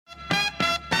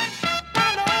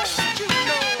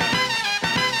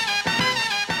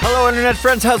Hello, Internet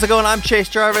friends. How's it going? I'm Chase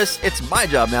Jarvis. It's my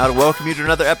job now to welcome you to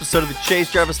another episode of the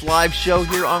Chase Jarvis Live Show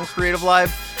here on Creative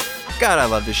Live. God, I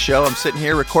love this show. I'm sitting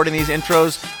here recording these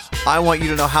intros. I want you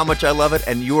to know how much I love it,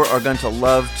 and you are going to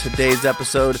love today's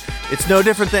episode. It's no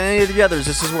different than any of the others.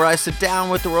 This is where I sit down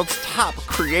with the world's top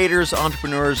creators,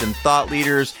 entrepreneurs, and thought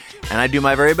leaders, and I do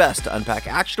my very best to unpack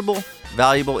actionable,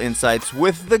 valuable insights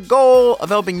with the goal of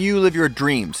helping you live your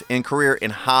dreams in career, in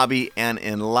hobby, and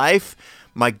in life.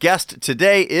 My guest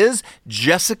today is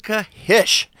Jessica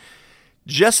Hische.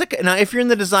 Jessica, now if you're in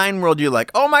the design world, you're like,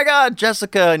 oh my God,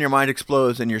 Jessica, and your mind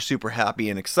explodes and you're super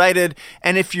happy and excited.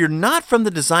 And if you're not from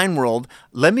the design world,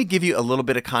 let me give you a little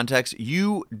bit of context.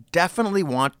 You definitely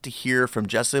want to hear from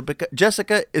Jessica, because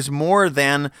Jessica is more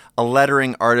than a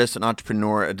lettering artist, an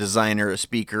entrepreneur, a designer, a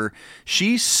speaker.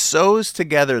 She sews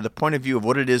together the point of view of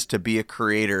what it is to be a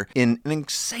creator in an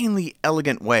insanely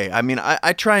elegant way. I mean,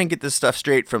 I try and get this stuff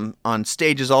straight from on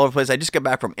stages all over the place. I just got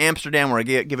back from Amsterdam where I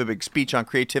give a big speech on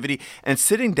creativity, and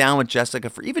sitting down with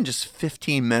Jessica for even just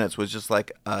 15 minutes was just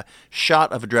like a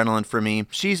shot of adrenaline for me.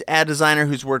 She's a designer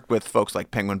who's worked with folks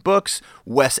like Penguin Books,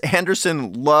 Wes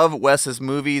Anderson. Love Wes's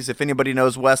movies. If anybody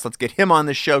knows Wes, let's get him on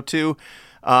this show too.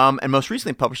 And most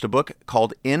recently published a book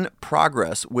called In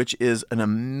Progress, which is an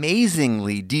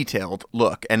amazingly detailed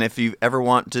look. And if you've ever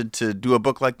wanted to do a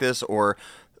book like this or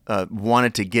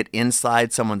wanted to get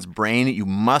inside someone's brain, you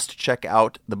must check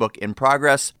out the book In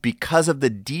Progress because of the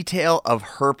detail of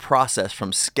her process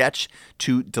from sketch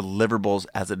to deliverables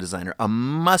as a designer. A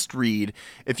must read.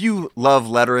 If you love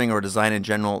lettering or design in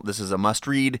general, this is a must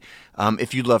read.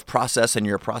 If you love process and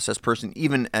you're a process person,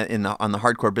 even on the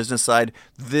hardcore business side,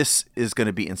 this is going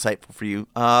to be insightful for you.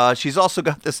 She's also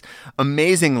got this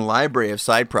amazing library of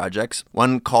side projects,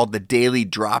 one called the Daily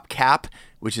Drop Cap,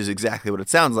 which is exactly what it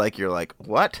sounds like. You're like,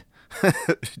 what?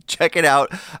 Check it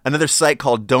out. Another site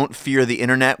called Don't Fear the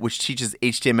Internet, which teaches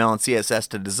HTML and CSS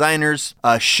to designers.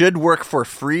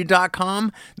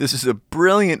 Shouldworkforfree.com. This is a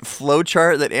brilliant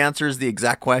flowchart that answers the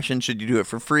exact question, should you do it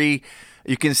for free?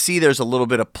 You can see there's a little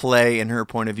bit of play in her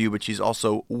point of view, but she's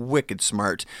also wicked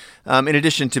smart. In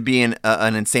addition to being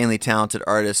an insanely talented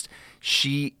artist,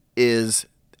 she is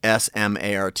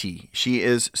SMART. She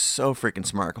is so freaking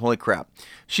smart. Holy crap.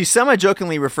 She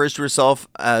semi-jokingly refers to herself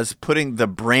as putting the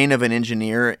brain of an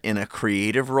engineer in a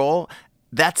creative role.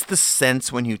 That's the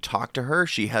sense when you talk to her.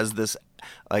 She has this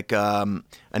like an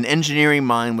engineering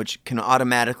mind which can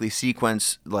automatically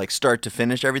sequence like start to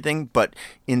finish everything, but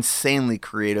insanely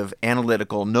creative,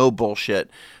 analytical, no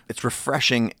bullshit. It's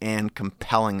refreshing and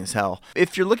compelling as hell.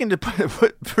 If you're looking to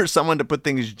for someone to put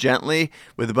things gently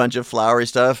with a bunch of flowery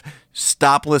stuff,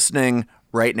 stop listening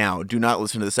right now. Do not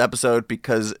listen to this episode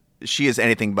because she is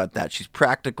anything but that. She's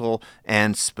practical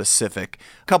and specific.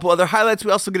 A couple other highlights.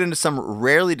 We also get into some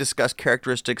rarely discussed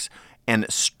characteristics and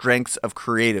strengths of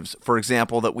creatives. For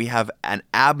example, that we have an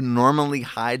abnormally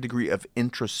high degree of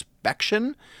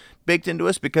introspection baked into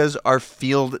us because our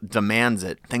field demands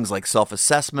it. Things like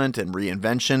self-assessment and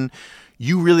reinvention.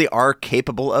 You really are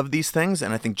capable of these things,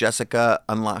 and I think Jessica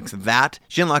unlocks that.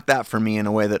 She unlocked that for me in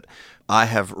a way that I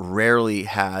have rarely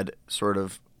had sort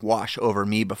of wash over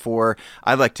me before.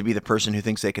 I like to be the person who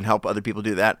thinks they can help other people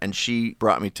do that, and she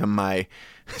brought me to my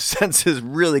senses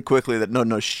really quickly that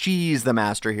no, she's the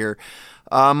master here.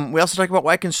 We also talk about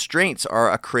why constraints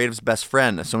are a creative's best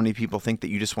friend. So many people think that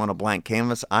you just want a blank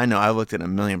canvas. I know, I looked at a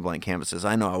million blank canvases.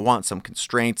 I know I want some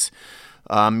constraints.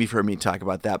 You've heard me talk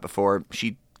about that before.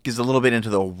 She gives a little bit into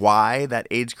the why that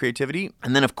aids creativity.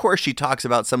 And then, of course, she talks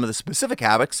about some of the specific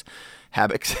habits.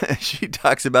 She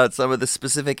talks about some of the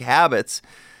specific habits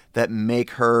that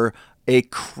make her a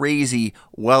crazy,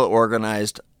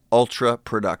 well-organized,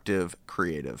 ultra-productive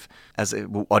creative.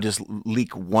 I'll just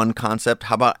leak one concept.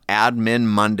 How about admin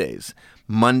Mondays?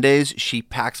 Mondays, she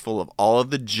packs full of all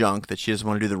of the junk that she doesn't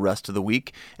want to do the rest of the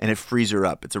week, and it frees her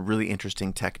up. It's a really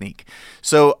interesting technique.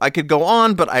 So I could go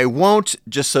on, but I won't,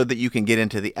 just so that you can get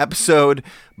into the episode.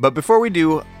 But before we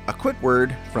do, a quick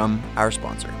word from our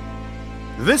sponsor.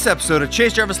 This episode of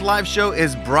Chase Jarvis Live Show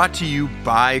is brought to you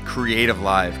by Creative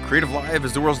Live. Creative Live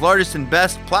is the world's largest and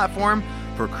best platform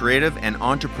for creative and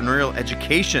entrepreneurial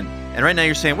education. And right now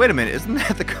you're saying, wait a minute, isn't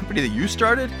that the company that you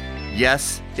started?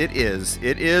 Yes, it is.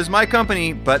 It is my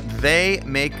company, but they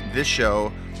make this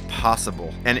show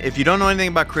possible. And if you don't know anything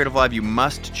about Creative Live, you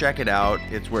must check it out.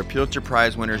 It's where Pulitzer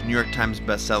Prize winners, New York Times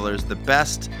bestsellers, the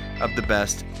best of the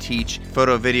best teach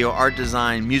photo, video, art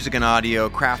design, music and audio,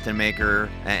 craft and maker,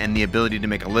 and the ability to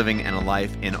make a living and a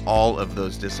life in all of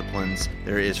those disciplines.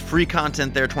 There is free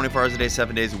content there 24 hours a day,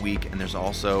 7 days a week, and there's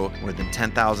also more than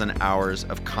 10,000 hours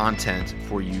of content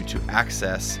for you to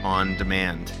access on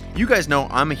demand. You guys know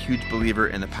I'm a huge believer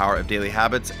in the power of daily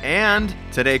habits, and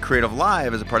today Creative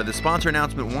Live, as a part of the sponsor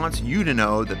announcement, wants you to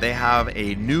know that they have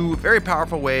a new, very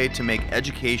powerful way to make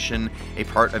education a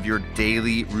part of your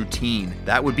daily routine.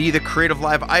 That would be the Creative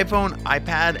Live iPhone,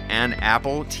 iPad, and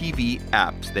Apple TV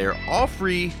apps. They're all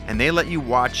free, and they let you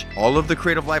watch all of the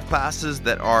Creative Live classes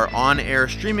that are on air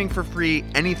streaming for free,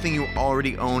 anything you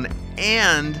already own,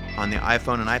 and on the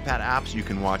iPhone and iPad apps, you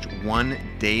can watch one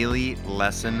daily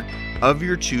lesson of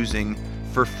your choosing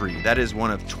for free. That is one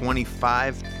of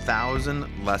 25,000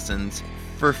 lessons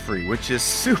for free, which is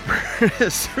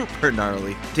super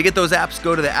gnarly. To get those apps,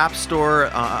 go to the App Store,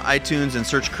 iTunes, and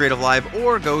search Creative Live,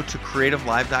 or go to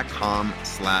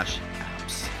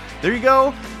creativelive.com/apps. There you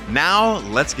go. Now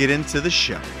let's get into the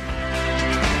show.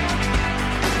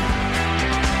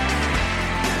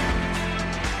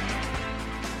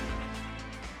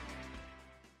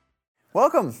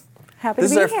 Welcome. Happy to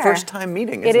be here. This is our first time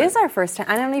meeting, It is our first time.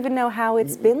 I don't even know how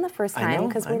it's been the first time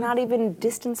because we're not even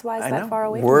distance-wise that far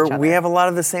away from each other. We have a lot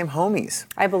of the same homies.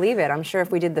 I believe it. I'm sure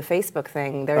if we did the Facebook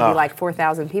thing, there would be like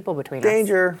 4,000 people between us.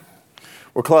 Danger.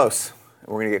 We're close.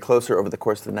 We're going to get closer over the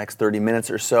course of the next 30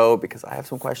 minutes or so because I have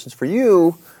some questions for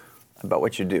you about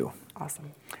what you do.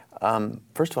 Awesome.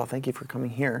 First of all, thank you for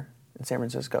coming here in San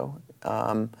Francisco.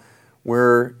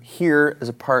 We're here as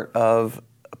a part of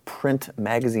a print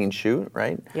magazine shoot,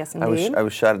 right? Yes, indeed. I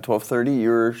was shot at 12:30.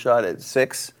 You were shot at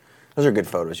 6. Those are good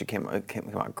photos. You came out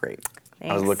great. Thanks.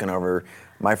 I was looking over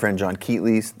my friend John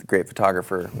Keatley's, the great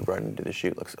photographer who brought him to the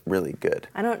shoot. Looks really good.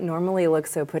 I don't normally look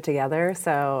so put together,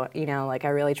 so I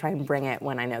really try and bring it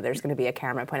when I know there's going to be a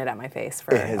camera pointed at my face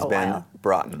for a while. It has been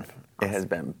brought in. It has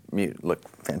been look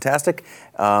fantastic.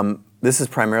 This is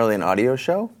primarily an audio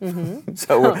show,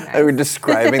 so we're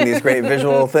describing these great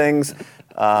visual things.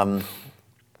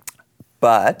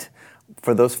 But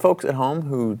for those folks at home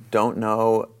who don't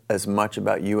know as much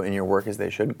about you and your work as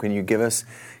they should, can you give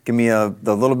me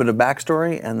the little bit of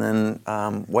backstory and then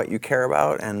what you care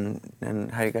about and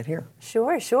how you got here?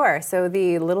 Sure. So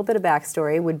the little bit of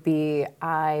backstory would be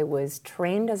I was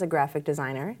trained as a graphic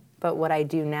designer, but what I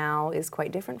do now is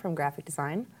quite different from graphic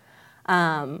design.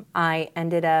 I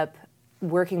ended up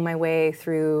working my way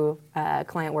through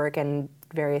client work and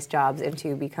various jobs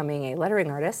into becoming a lettering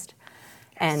artist.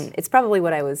 And it's probably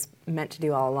what I was meant to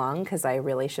do all along because I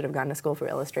really should have gone to school for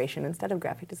illustration instead of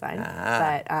graphic design.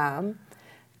 But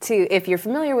if you're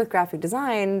familiar with graphic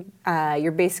design,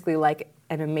 you're basically like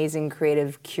an amazing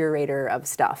creative curator of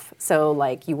stuff. So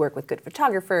like you work with good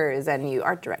photographers and you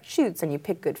art direct shoots and you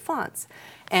pick good fonts.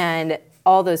 And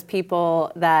all those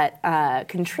people that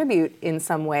contribute in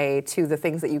some way to the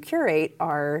things that you curate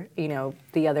are,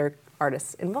 the other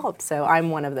artists involved. So I'm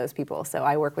one of those people. So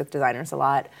I work with designers a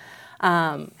lot.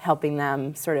 Helping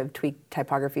them sort of tweak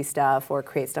typography stuff or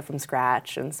create stuff from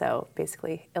scratch. And so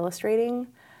basically illustrating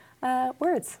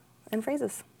words and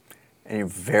phrases. And you're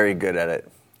very good at it.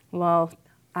 Well,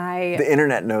 the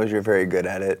internet knows you're very good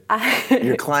at it.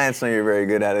 Your clients know you're very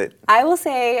good at it. I will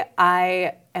say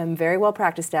I am very well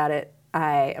practiced at it.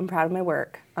 I am proud of my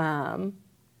work.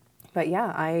 But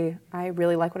yeah, I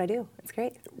really like what I do. It's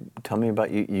great. Tell me about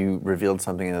you. You revealed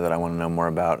something that I want to know more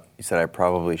about. You said I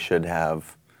probably should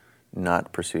have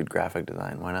not pursued graphic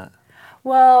design. Why not?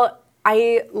 Well,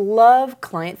 I love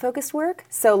client-focused work.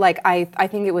 So I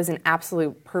think it was an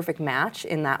absolute perfect match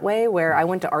in that way where I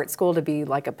went to art school to be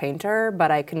like a painter, but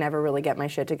I could never really get my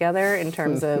shit together in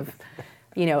terms of,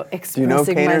 expressing Do you know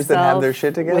painters that have their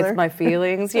shit together? With my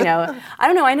feelings. I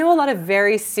don't know. I know a lot of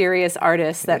very serious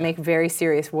artists that make very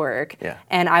serious work. Yeah.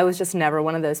 And I was just never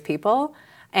one of those people.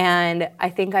 And I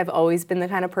think I've always been the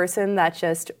kind of person that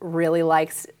just really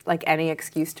likes any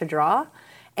excuse to draw.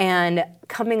 And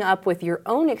coming up with your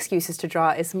own excuses to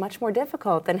draw is much more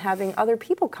difficult than having other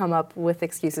people come up with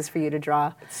excuses for you to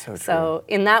draw. It's so true. So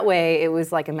in that way, it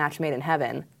was like a match made in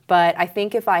heaven. But I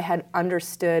think if I had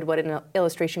understood what an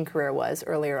illustration career was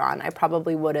earlier on, I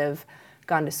probably would have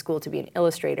gone to school to be an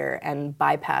illustrator and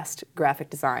bypassed graphic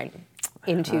design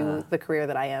into the career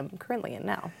that I am currently in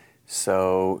now.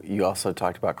 So you also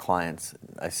talked about clients.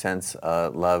 I sense a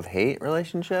love-hate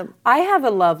relationship? I have a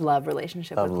love-love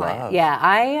relationship with clients. Yeah,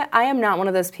 I am not one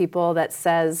of those people that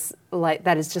says,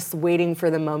 that is just waiting for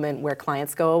the moment where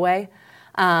clients go away.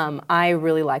 I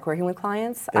really like working with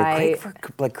clients. They're great for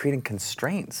creating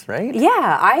constraints, right?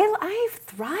 Yeah, I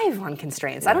thrive on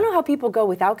constraints. Yeah. I don't know how people go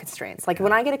without constraints.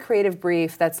 When I get a creative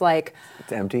brief that's like...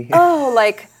 It's empty.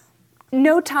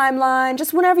 no timeline,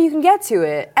 just whenever you can get to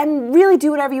it, and really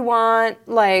do whatever you want.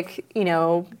 Like,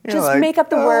 just like, make up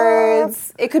the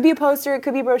words. It could be a poster, it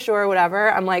could be a brochure,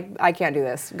 whatever. I'm like, I can't do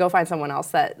this. Go find someone else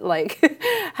that like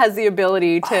has the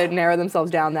ability to narrow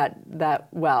themselves down that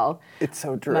well. It's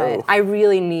so true. But I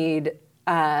really need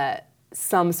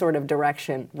some sort of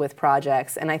direction with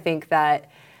projects, and I think that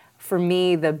for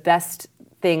me, the best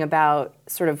thing about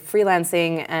sort of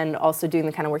freelancing and also doing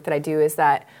the kind of work that I do is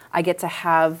that I get to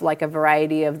have like a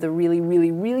variety of the really, really,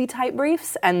 really tight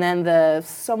briefs and then the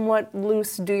somewhat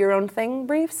loose do your own thing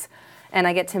briefs. And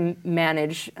I get to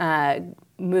manage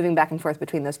moving back and forth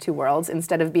between those two worlds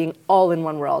instead of being all in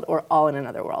one world or all in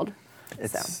another world.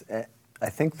 I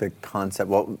think the concept,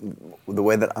 the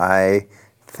way that I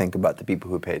think about the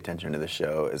people who pay attention to the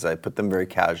show is I put them very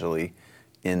casually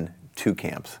in two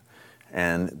camps.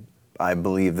 And I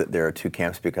believe that there are two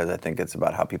camps because I think it's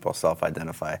about how people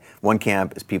self-identify. One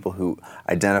camp is people who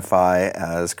identify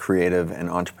as creative and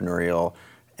entrepreneurial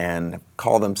and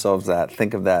call themselves that,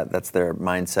 think of that, that's their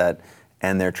mindset,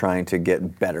 and they're trying to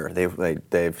get better.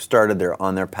 They've started, they're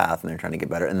on their path, and they're trying to get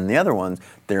better. And then the other ones,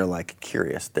 they're like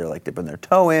curious. They're like dipping their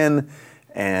toe in,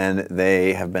 and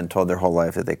they have been told their whole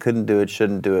life that they couldn't do it,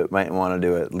 shouldn't do it, might want to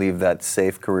do it, leave that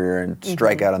safe career and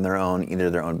strike out on their own, either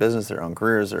their own business, their own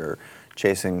careers, or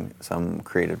chasing some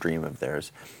creative dream of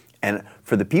theirs. And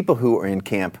for the people who are in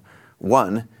camp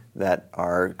 1 that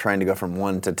are trying to go from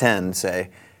 1 to 10, say,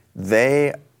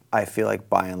 I feel like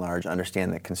by and large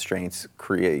understand that constraints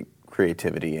create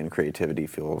creativity and creativity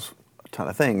fuels a ton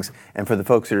of things. And for the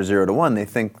folks that are 0 to 1, they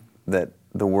think that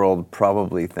the world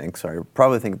probably think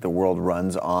the world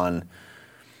runs on,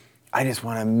 I just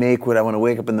want to make what I want to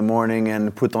wake up in the morning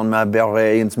and put on my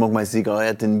beret and smoke my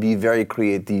cigarette and be very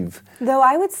creative. Though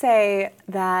I would say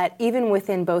that even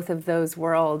within both of those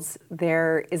worlds,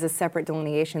 there is a separate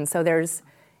delineation. So there's,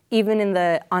 even in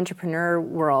the entrepreneur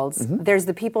worlds, there's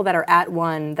the people that are at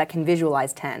 1 that can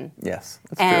visualize 10. Yes,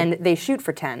 that's and true. They shoot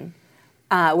for 10.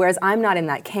 Whereas I'm not in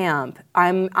that camp.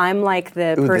 I'm like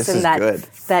the person that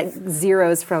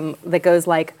zeroes from, that goes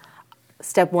like,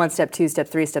 step 1, step 2, step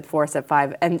 3, step 4, step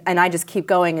 5, and I just keep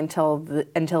going until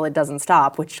it doesn't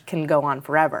stop, which can go on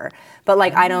forever. But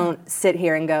like I don't sit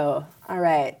here and go, all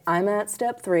right, I'm at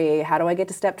step 3. How do I get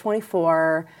to step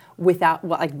 24 without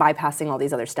like bypassing all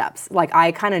these other steps? Like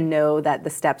I kind of know that the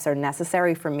steps are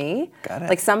necessary for me. Got it.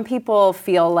 Like some people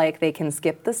feel like they can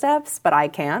skip the steps, but I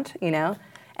can't.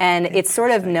 And it's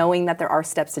sort of knowing that there are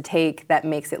steps to take that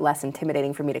makes it less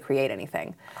intimidating for me to create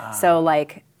anything. So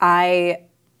like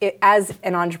as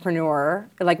an entrepreneur,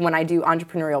 like when I do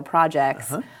entrepreneurial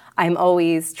projects, I'm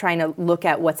always trying to look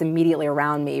at what's immediately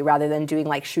around me rather than doing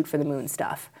like shoot for the moon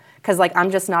stuff. Because like I'm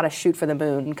just not a shoot for the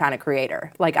moon kind of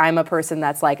creator. Like I'm a person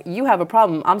that's like, you have a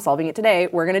problem, I'm solving it today,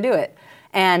 we're gonna do it.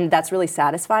 And that's really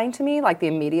satisfying to me, like the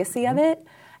immediacy of it.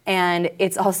 And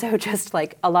it's also just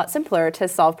like a lot simpler to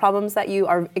solve problems that you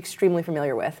are extremely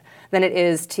familiar with than it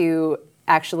is to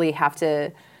actually have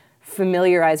to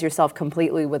familiarize yourself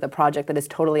completely with a project that is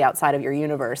totally outside of your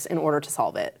universe in order to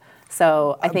solve it.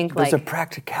 So I think there's a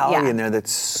practicality in there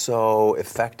that's so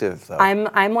effective, though.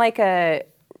 I'm like a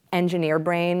engineer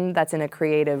brain that's in a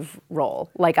creative role.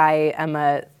 Like I am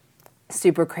a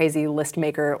super crazy list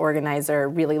maker, organizer,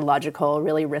 really logical,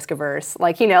 really risk averse.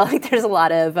 Like there's a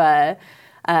lot of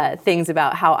things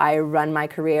about how I run my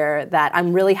career that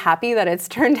I'm really happy that it's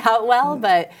turned out well.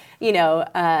 But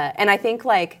and I think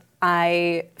like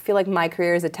I feel like my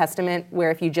career is a testament where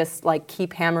if you just like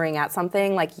keep hammering at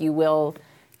something, like you will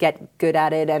get good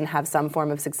at it and have some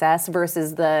form of success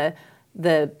versus the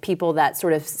people that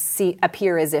sort of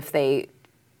appear as if they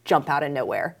jump out of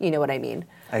nowhere. You know what I mean?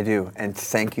 I do, and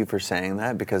thank you for saying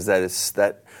that because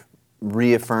that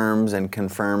reaffirms and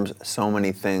confirms so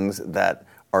many things that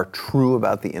are true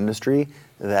about the industry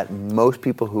that most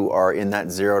people who are in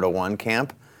that 0 to 1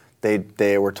 camp,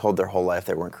 they were told their whole life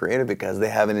they weren't creative because they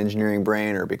have an engineering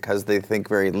brain or because they think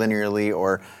very linearly,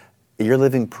 or you're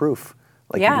living proof.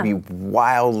 Like you can be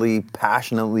wildly,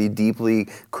 passionately, deeply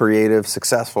creative,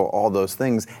 successful, all those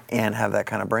things, and have that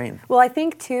kind of brain. Well, I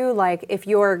think too, like if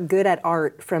you're good at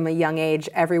art from a young age,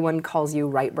 everyone calls you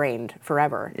right-brained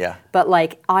forever. Yeah. But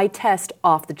like I test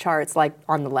off the charts like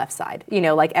on the left side.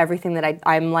 Like everything that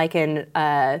I'm like in,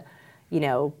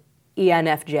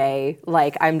 ENFJ.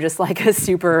 Like I'm just like a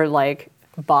super like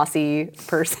bossy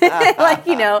person. Like,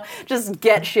 just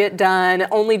get shit done,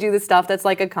 only do the stuff that's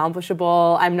like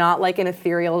accomplishable. I'm not like an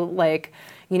ethereal, like,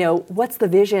 what's the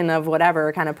vision of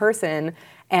whatever kind of person.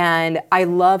 And I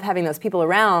love having those people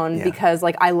around because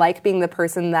like I like being the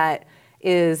person that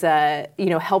is,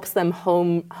 helps them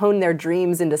hone their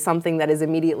dreams into something that is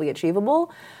immediately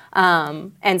achievable.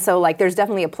 And so like there's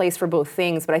definitely a place for both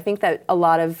things, but I think that a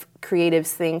lot of creatives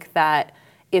think that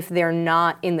if they're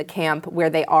not in the camp where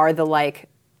they are the like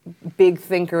big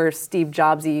thinker, Steve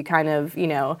Jobsy kind of,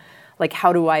 like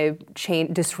how do I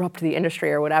disrupt the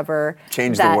industry or whatever.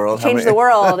 Change the world. Change the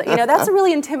world. That's a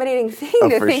really intimidating thing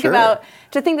to think sure. about,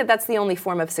 to think that that's the only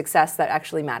form of success that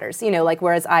actually matters. Like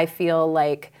whereas I feel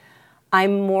like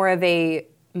I'm more of a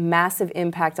massive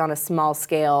impact on a small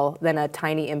scale than a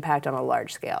tiny impact on a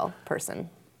large scale person.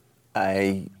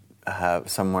 I have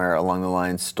somewhere along the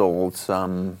line stole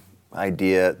some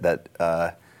idea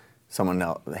that someone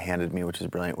handed me, which is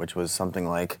brilliant, which was something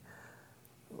like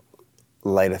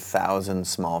light 1,000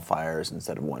 small fires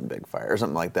instead of one big fire or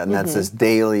something like that. And that's this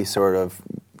daily sort of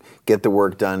get the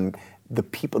work done.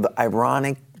 The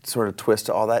ironic sort of twist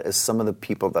to all that is some of the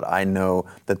people that I know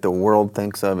that the world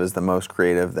thinks of as the most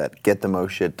creative, that get the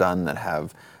most shit done, that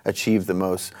have achieved the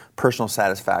most personal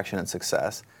satisfaction and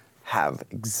success, have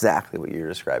exactly what you're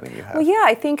describing you have. Well, yeah,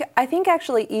 I think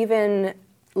actually even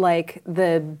like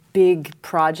the big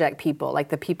project people, like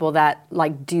the people that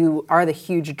like are the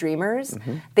huge dreamers,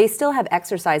 they still have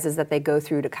exercises that they go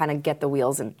through to kind of get the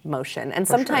wheels in motion. And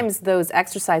sometimes those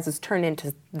exercises turn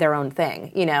into their own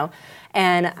thing,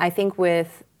 And I think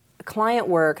with client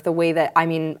work, the way that, I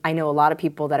know a lot of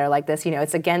people that are like this,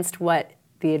 it's against what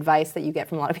the advice that you get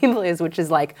from a lot of people is, which is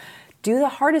like, do the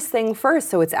hardest thing first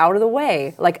so it's out of the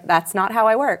way. Like, that's not how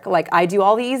I work. Like, I do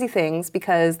all the easy things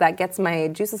because that gets my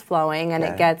juices flowing and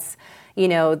it gets,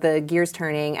 the gears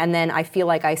turning. And then I feel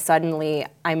like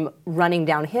I'm running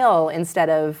downhill instead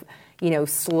of,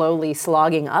 slowly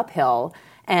slogging uphill.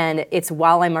 And it's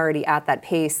while I'm already at that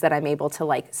pace that I'm able to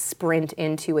like sprint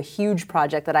into a huge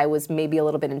project that I was maybe a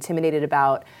little bit intimidated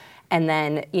about, and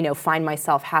then, find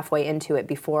myself halfway into it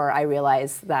before I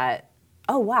realize that,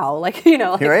 oh wow, like, here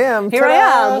I am. Here I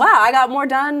am. Wow, I got more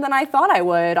done than I thought I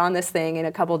would on this thing in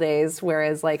a couple days,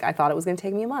 whereas like I thought it was going to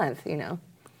take me a month,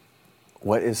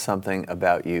 What is something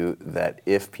about you that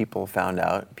if people found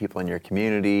out, people in your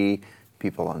community,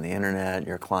 people on the internet,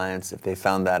 your clients, if they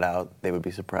found that out, they would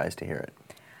be surprised to hear it?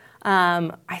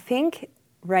 I think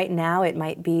right now it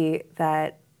might be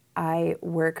that I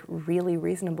work really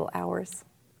reasonable hours.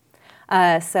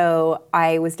 So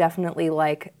I was definitely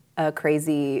like a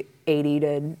crazy 80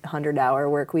 to 100 hour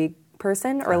work week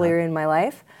person earlier in my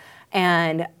life.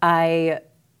 And I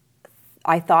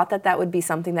thought that would be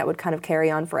something that would kind of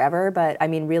carry on forever, but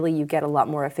really you get a lot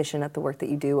more efficient at the work that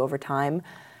you do over time.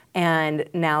 And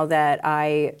now that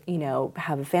I,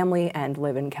 have a family and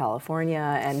live in California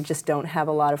and just don't have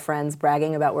a lot of friends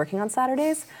bragging about working on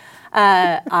Saturdays,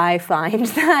 I find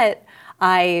that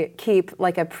I keep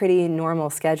like a pretty normal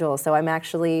schedule. So I'm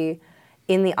actually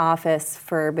in the office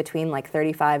for between like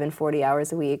 35 and 40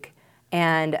 hours a week.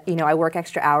 And, I work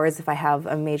extra hours if I have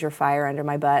a major fire under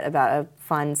my butt about a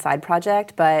fun side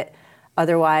project, but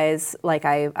otherwise, like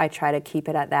I try to keep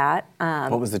it at that.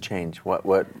 What was the change? What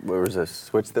was a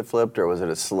switch that flipped, or was it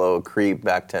a slow creep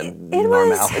back to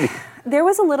normality? There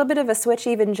was a little bit of a switch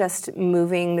even just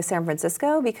moving to San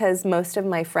Francisco, because most of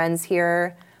my friends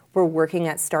here were working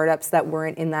at startups that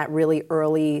weren't in that really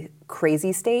early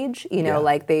crazy stage,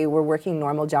 like they were working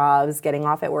normal jobs, getting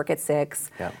off at work at 6,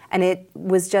 and it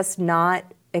was just not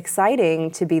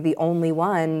exciting to be the only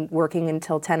one working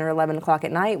until 10 or 11 o'clock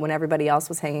at night when everybody else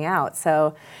was hanging out.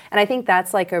 So, and I think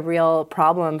that's like a real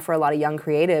problem for a lot of young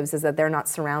creatives, is that they're not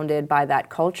surrounded by that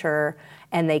culture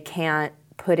and they can't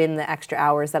put in the extra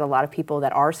hours that a lot of people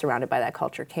that are surrounded by that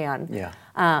culture can.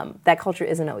 That culture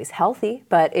isn't always healthy,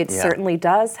 but it certainly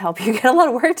does help you get a lot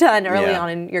of work done early on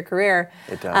in your career.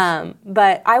 It does.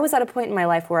 But I was at a point in my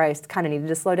life where I kind of needed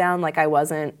to slow down. Like I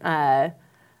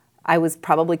was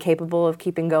probably capable of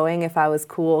keeping going if I was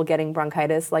cool getting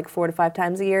bronchitis like 4 to 5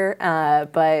 times a year.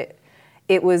 But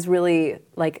it was really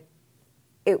like,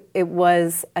 it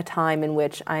was a time in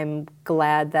which I'm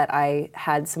glad that I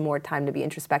had some more time to be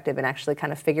introspective and actually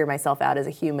kind of figure myself out as a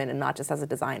human and not just as a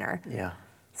designer. Yeah.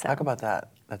 So. Talk about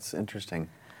that. That's interesting.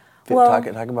 Well,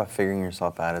 talk about figuring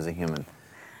yourself out as a human.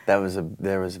 There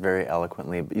was very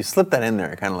eloquently, you slipped that in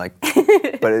there, kind of like,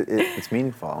 but it's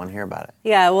meaningful. I want to hear about it.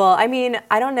 Yeah, well,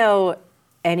 I don't know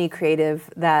any creative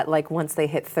that like once they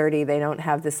hit 30, they don't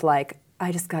have this like,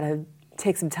 I just gotta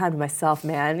take some time to myself,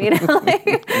 man,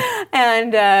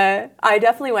 And I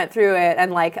definitely went through it,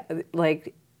 and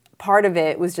like part of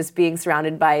it was just being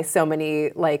surrounded by so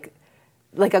many like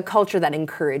like a culture that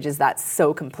encourages that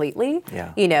so completely.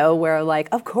 Yeah. You know, where like,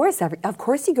 of course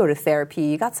you go to therapy.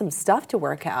 You got some stuff to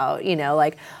work out. You know,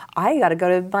 like I got to go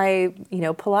to my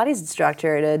Pilates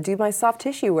instructor to do my soft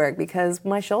tissue work because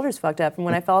my shoulder's fucked up from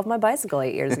when I fell off my bicycle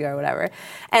 8 years ago or whatever.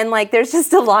 And like, there's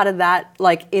just a lot of that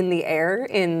like in the air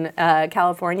in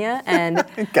California and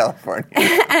In California.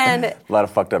 and A lot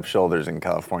of fucked up shoulders in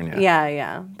California.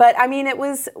 yeah. But I mean,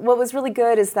 what was really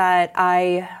good is that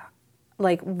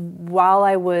while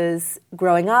I was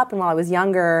growing up and while I was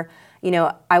younger,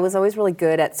 I was always really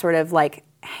good at sort of like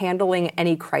handling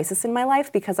any crisis in my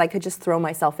life because I could just throw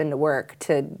myself into work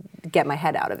to get my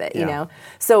head out of it, you know?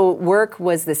 So work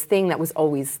was this thing that was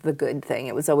always the good thing.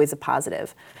 It was always a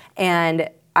positive. And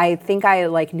I think I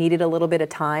like needed a little bit of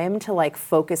time to like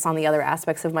focus on the other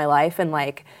aspects of my life and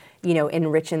like,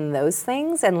 enrich in those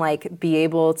things and like be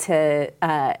able to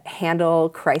handle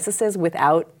crises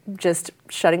without just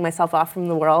shutting myself off from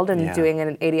the world and doing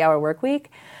an 80-hour work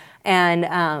week,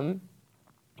 and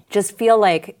just feel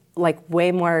like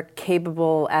way more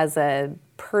capable as a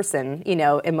person,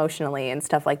 emotionally and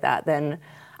stuff like that than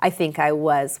I think I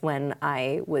was when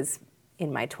I was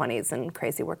in my 20s in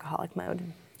crazy workaholic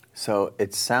mode. So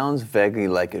it sounds vaguely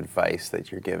like advice that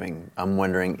you're giving. I'm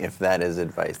wondering if that is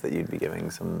advice that you'd be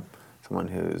giving someone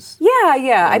who's Yeah. I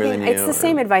younger mean, than it's you, the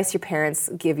same advice your parents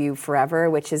give you forever,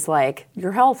 which is like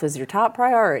your health is your top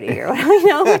priority, or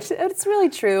which it's really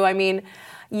true. I mean,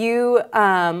 you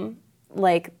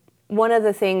like one of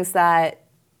the things that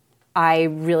I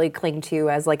really cling to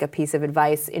as like a piece of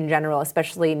advice in general,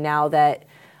 especially now that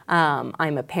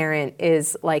I'm a parent,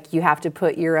 is like you have to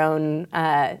put your own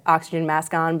oxygen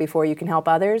mask on before you can help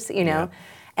others, Yeah.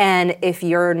 And if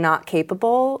you're not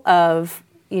capable of,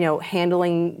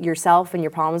 handling yourself and your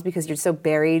problems because you're so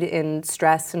buried in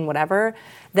stress and whatever,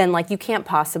 then like you can't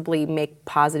possibly make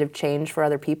positive change for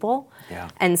other people. Yeah.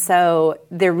 And so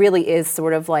there really is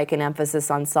sort of like an emphasis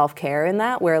on self-care in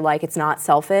that, where like it's not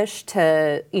selfish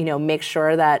to, make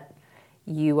sure that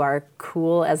you are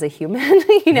cool as a human,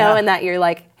 and that you're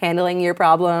like handling your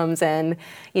problems and,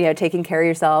 taking care of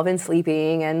yourself and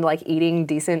sleeping and like eating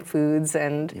decent foods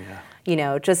and,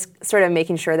 just sort of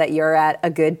making sure that you're at a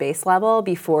good base level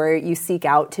before you seek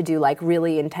out to do like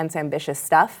really intense, ambitious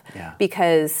stuff. Yeah.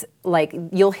 Because like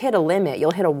you'll hit a limit,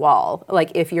 you'll hit a wall,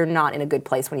 like if you're not in a good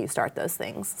place when you start those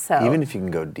things. So even if you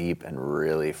can go deep and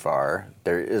really far,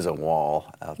 there is a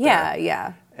wall out there.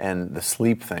 Yeah. And the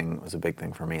sleep thing was a big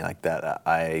thing for me like that.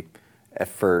 I,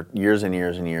 for years and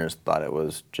years and years, thought it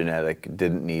was genetic,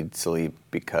 didn't need sleep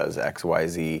because X, Y,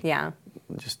 Z. Yeah.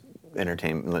 Just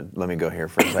entertain, let me go here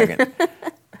for a second.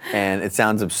 And it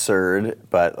sounds absurd,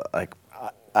 but like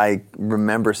I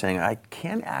remember saying, I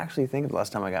can't actually think of the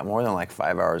last time I got more than like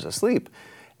 5 hours of sleep.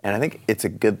 And I think it's a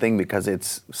good thing because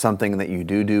it's something that you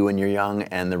do when you're young,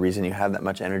 and the reason you have that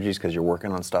much energy is because you're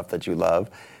working on stuff that you love.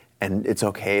 And it's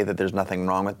okay that there's nothing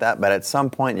wrong with that. But at some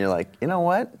point you're like, you know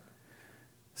what?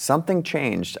 Something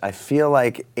changed. I feel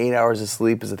like 8 hours of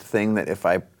sleep is a thing that if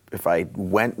I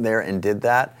went there and did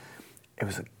that, it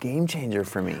was a game changer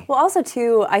for me. Well, also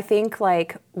too, I think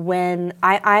like when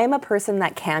I am a person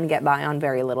that can get by on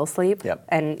very little sleep. Yep.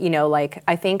 And like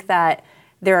I think that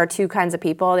there are two kinds of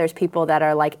people. There's people that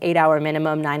are like 8 hour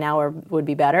minimum, 9 hour would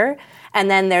be better. And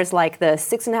then there's like the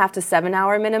 6.5 to 7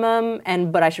 hour minimum,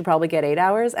 but I should probably get 8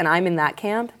 hours. And I'm in that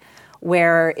camp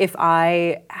where if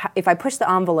I push the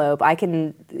envelope, I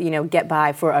can, get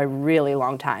by for a really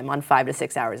long time on 5 to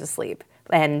 6 hours of sleep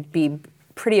and be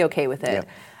pretty okay with it. Yep.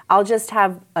 I'll just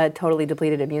have a totally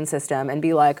depleted immune system and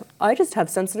be like, I just have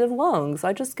sensitive lungs.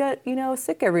 I just get,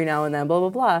 sick every now and then, blah, blah,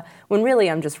 blah. When really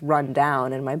I'm just run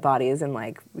down and my body is in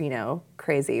like,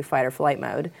 crazy fight or flight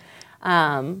mode.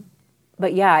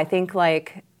 But yeah, I think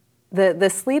like the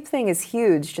sleep thing is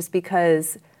huge just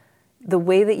because the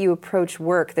way that you approach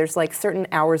work, there's like certain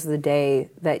hours of the day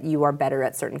that you are better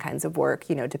at certain kinds of work,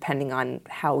 depending on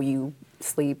how you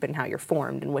sleep and how you're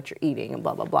formed and what you're eating and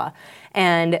blah, blah, blah.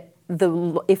 And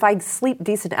if I sleep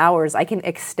decent hours, I can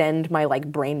extend my like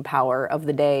brain power of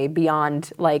the day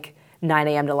beyond like 9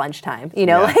 a.m. to lunchtime,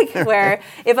 like where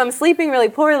if I'm sleeping really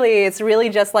poorly, it's really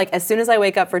just like as soon as I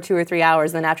wake up for 2 or 3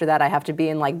 hours, then after that I have to be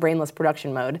in like brainless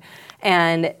production mode.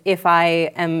 And if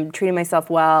I am treating myself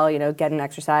well, getting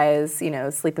exercise,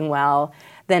 sleeping well,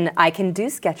 then I can do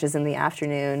sketches in the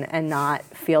afternoon and not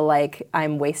feel like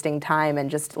I'm wasting time and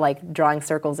just like drawing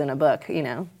circles in a book,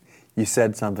 You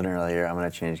said something earlier, I'm going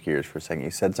to change gears for a second.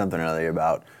 You said something earlier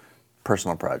about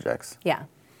personal projects. Yeah.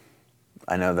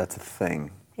 I know that's a thing.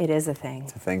 It is a thing.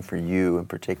 It's a thing for you in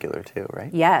particular too,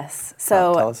 right? Yes.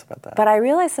 So tell us about that. But I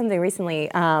realized something recently.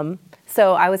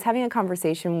 So I was having a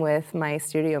conversation with my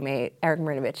studio mate, Eric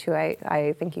Marinovich, who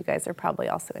I think you guys are probably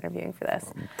also interviewing for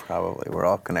this. Probably. We're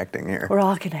all connecting here. We're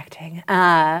all connecting.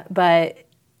 But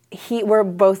we're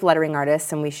both lettering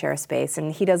artists and we share a space,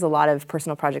 and he does a lot of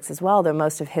personal projects as well, though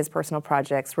most of his personal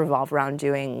projects revolve around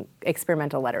doing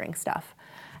experimental lettering stuff.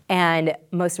 And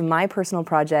most of my personal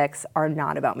projects are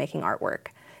not about making artwork,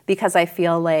 because I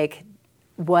feel like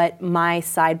what my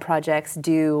side projects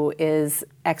do is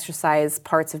exercise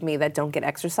parts of me that don't get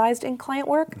exercised in client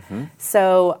work.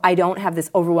 So I don't have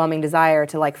this overwhelming desire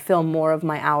to like fill more of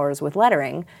my hours with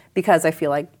lettering, because I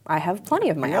feel like I have plenty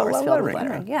of my hours filled with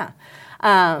lettering. Yeah.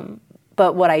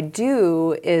 But what I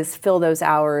do is fill those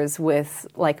hours with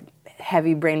like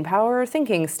heavy brain power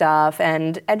thinking stuff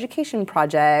and education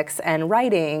projects and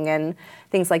writing and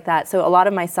things like that. So a lot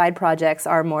of my side projects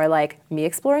are more like me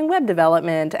exploring web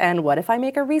development and what if I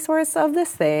make a resource of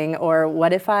this thing, or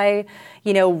what if I,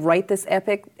 write this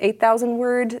epic 8,000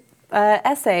 word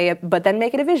essay but then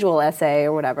make it a visual essay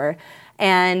or whatever.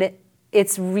 And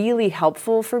it's really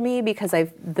helpful for me because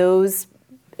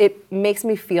it makes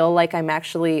me feel like I'm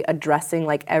actually addressing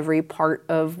like every part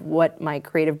of what my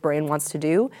creative brain wants to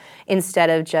do,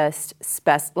 instead of just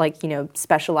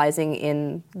specializing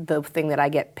in the thing that I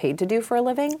get paid to do for a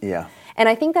living. Yeah. And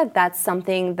I think that that's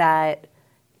something that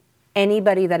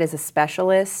anybody that is a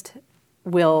specialist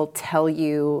will tell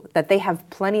you, that they have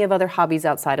plenty of other hobbies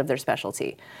outside of their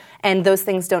specialty. And those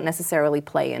things don't necessarily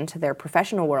play into their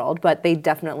professional world, but they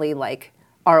definitely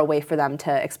are a way for them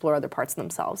to explore other parts of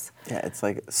themselves. Yeah, it's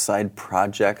like side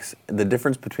projects. The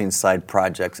difference between side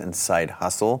projects and side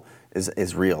hustle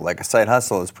is real. Like a side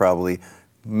hustle is probably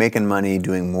making money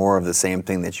doing more of the same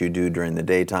thing that you do during the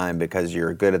daytime because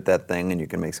you're good at that thing and you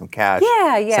can make some cash.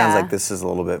 Yeah. Sounds like this is a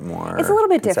little bit more It's a little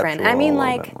bit different. I mean,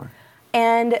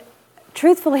 and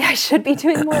truthfully, I should be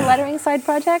doing more lettering side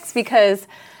projects, because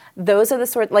those are the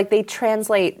sort, they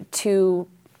translate to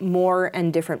more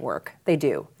and different work. They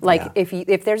do.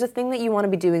 If there's a thing that you want to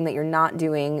be doing that you're not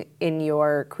doing in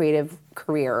your creative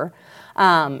career,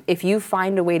 if you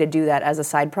find a way to do that as a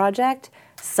side project,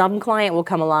 some client will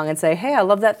come along and say, hey, I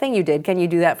love that thing you did. Can you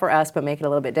do that for us, but make it a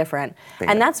little bit different?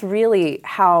 And that's really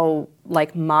how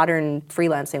modern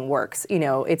freelancing works.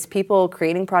 It's people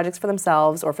creating projects for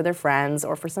themselves or for their friends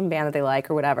or for some band that they like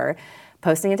or whatever,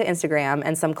 posting it to Instagram,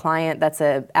 and some client that's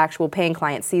an actual paying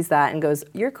client sees that and goes,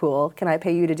 you're cool, can I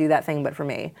pay you to do that thing but for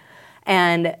me?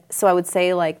 And so I would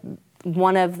say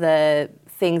one of the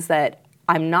things that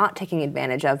I'm not taking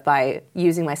advantage of by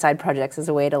using my side projects as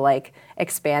a way to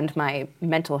expand my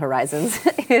mental horizons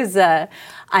is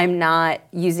I'm not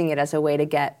using it as a way to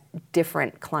get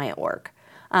different client work.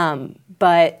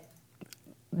 But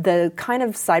the kind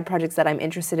of side projects that I'm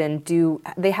interested in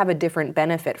they have a different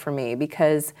benefit for me,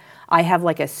 because I have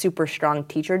a super strong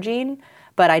teacher gene,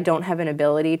 but I don't have an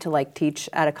ability to teach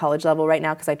at a college level right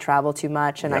now because I travel too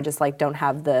much and I just don't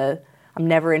have I'm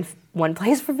never in one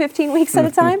place for 15 weeks at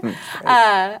a time.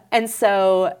 And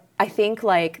so I think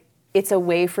it's a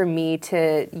way for me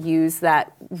to use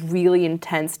that really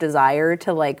intense desire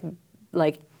to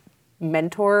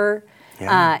mentor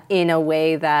in a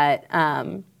way that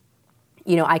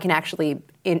I can actually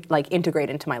integrate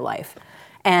into my life.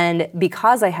 And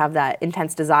because I have that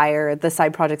intense desire, the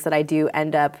side projects that I do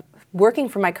end up working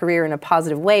for my career in a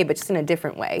positive way, but just in a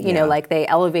different way. They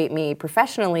elevate me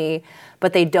professionally,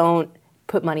 but they don't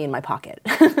put money in my pocket.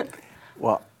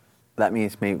 Well, that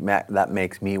makes me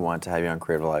want to have you on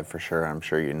Creative Live for sure. I'm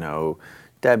sure you know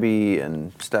Debbie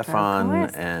and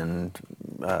Stefan and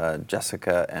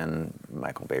Jessica and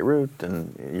Michael Beirut,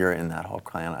 and you're in that whole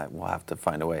clan. I will have to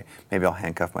find a way. Maybe I'll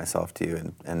handcuff myself to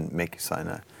you and make you sign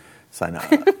a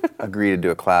agree to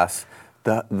do a class.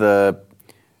 The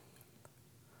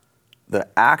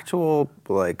actual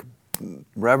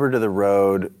rubber to the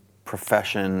road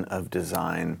profession of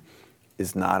design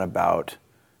is not about,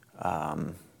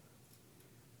 and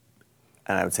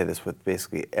I would say this with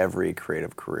basically every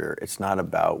creative career, it's not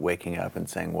about waking up and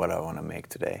saying, what do I want to make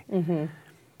today? Mm-hmm.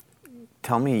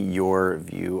 Tell me your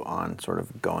view on sort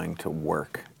of going to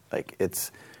work.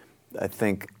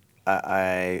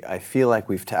 I feel like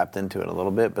we've tapped into it a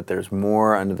little bit, but there's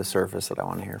more under the surface that I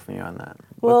want to hear from you on that.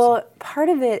 Well, part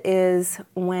of it is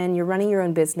when you're running your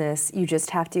own business, you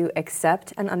just have to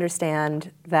accept and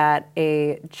understand that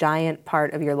a giant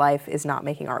part of your life is not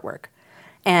making artwork.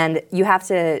 And you have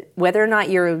to, whether or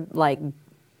not you're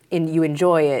you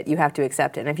enjoy it, you have to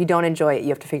accept it. And if you don't enjoy it, you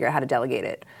have to figure out how to delegate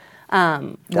it.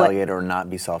 Delegate or not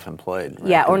be self-employed. Right?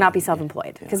 Yeah, or not be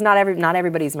self-employed. Because not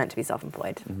everybody's meant to be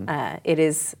self-employed. Mm-hmm. It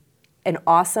is an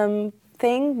awesome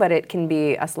thing, but it can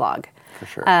be a slog. For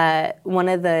sure. One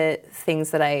of the things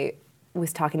that I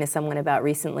was talking to someone about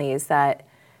recently is that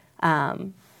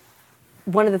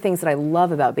one of the things that I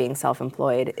love about being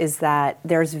self-employed is that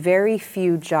there's very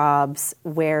few jobs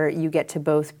where you get to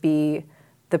both be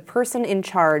the person in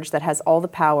charge that has all the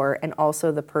power and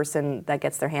also the person that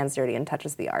gets their hands dirty and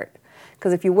touches the art.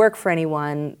 Because if you work for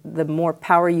anyone, the more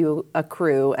power you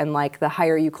accrue and like the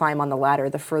higher you climb on the ladder,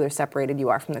 the further separated you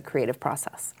are from the creative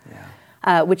process.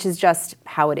 Yeah. Which is just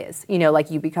how it is. You know, like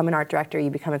you become an art director, you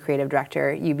become a creative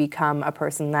director, you become a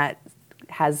person that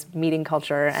has meeting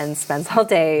culture and spends all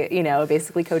day, you know,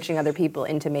 basically coaching other people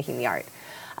into making the art.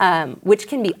 Which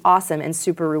can be awesome and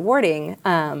super rewarding,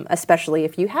 especially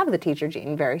if you have the teacher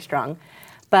gene very strong.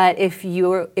 But if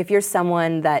you're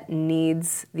someone that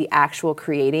needs the actual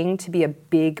creating to be a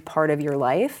big part of your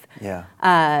life,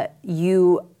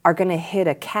 you are going to hit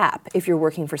a cap if you're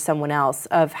working for someone else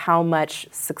of how much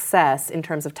success in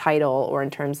terms of title or in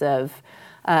terms of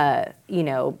you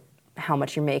know, how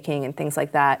much you're making and things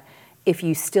like that, if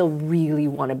you still really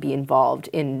want to be involved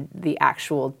in the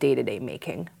actual day-to-day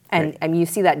making. And you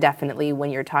see that definitely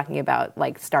when you're talking about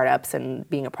like startups and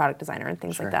being a product designer and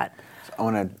things like that. So I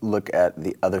want to look at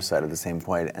the other side of the same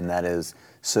point, and that is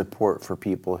support for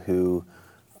people who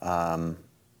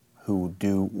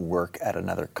do work at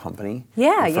another company.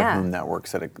 Yeah, for whom that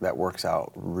works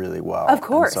out really well. Of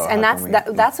course, and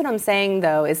that's what I'm saying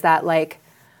though, is that like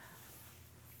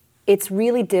it's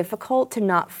really difficult to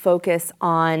not focus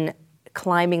on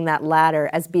climbing that ladder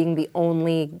as being the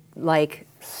only like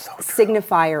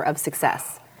signifier of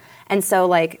success. And so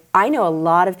like I know a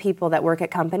lot of people that work at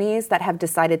companies that have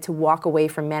decided to walk away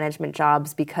from management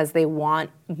jobs because they want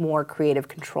more creative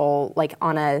control, like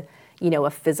on a, you know,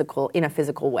 in a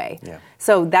physical way. Yeah.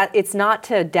 So that it's not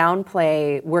to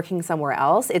downplay working somewhere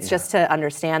else. It's just to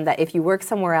understand that if you work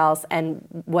somewhere else and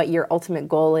what your ultimate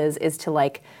goal is to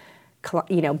like,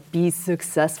 you know, be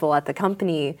successful at the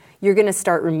company, you're going to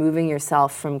start removing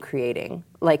yourself from creating,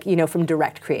 like, you know, from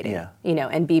direct creating, you know,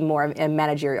 and be more of a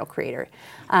managerial creator.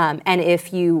 And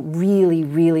if you really,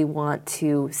 really want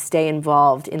to stay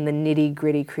involved in the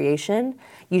nitty-gritty creation,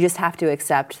 you just have to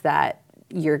accept that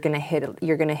you're going to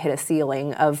hit a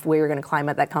ceiling of where you're going to climb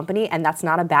at that company, and that's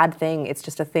not a bad thing. It's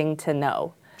just a thing to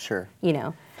know. Sure. You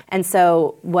know. And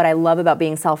so what I love about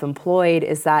being self-employed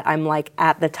is that I'm like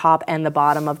at the top and the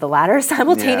bottom of the ladder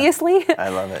simultaneously. Yeah, I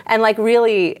love it. And like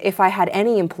really, if I had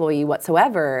any employee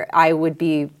whatsoever, I would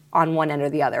be on one end or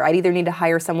the other. I'd either need to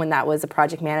hire someone that was a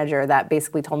project manager that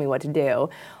basically told me what to do,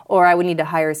 or I would need to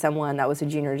hire someone that was a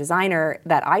junior designer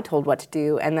that I told what to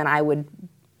do, and then I would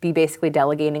be basically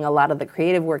delegating a lot of the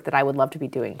creative work that I would love to be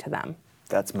doing to them.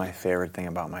 That's my favorite thing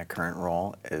about my current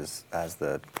role is as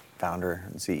the founder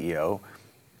and CEO.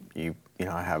 You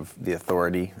know, I have the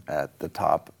authority at the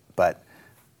top, but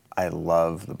I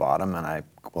love the bottom, and I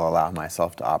will allow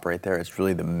myself to operate there. It's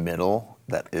really the middle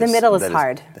that is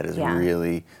hard. That is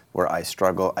really where I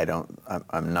struggle.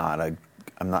 I'm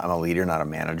a leader, not a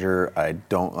manager. I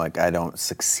don't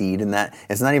succeed in that.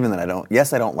 It's not even that I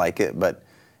don't like it, but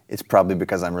it's probably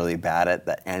because I'm really bad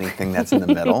at anything that's in the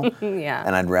middle. Yeah.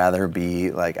 And I'd rather be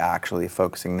like actually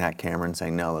focusing that camera and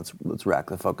saying, no, let's rack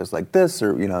the focus like this,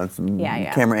 or, you know,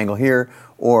 camera angle here,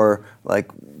 or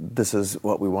like this is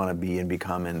what we want to be and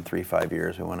become in 3-5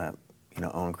 years. We want to, you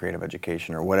know, own creative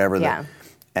education or whatever.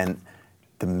 And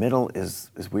the middle is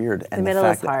weird. And the middle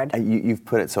is hard. You've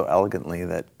put it so elegantly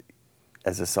that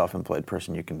as a self-employed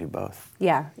person, you can do both.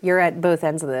 Yeah, you're at both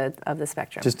ends of the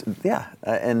spectrum.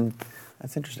 And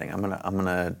that's interesting.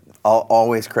 I'll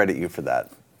always credit you for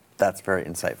that. That's very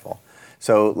insightful.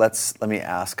 So let me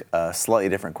ask a slightly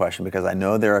different question, because I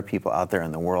know there are people out there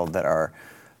in the world that are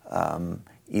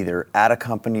either at a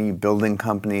company, building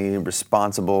company,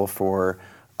 responsible for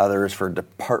others, for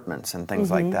departments and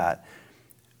things like that.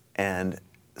 And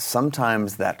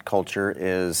sometimes that culture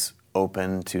is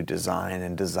open to design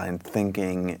and design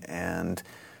thinking, and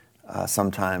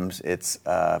sometimes it's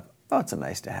it's a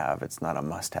nice to have, it's not a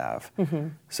must have.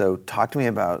 So talk to me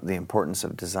about the importance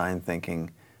of design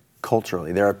thinking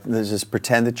culturally. There's just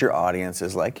pretend that your audience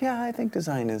is like, yeah, I think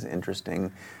design is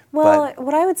interesting. Well,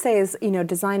 what I would say is, you know,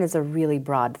 design is a really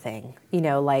broad thing. You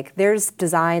know, like there's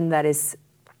design that is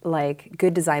like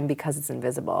good design because it's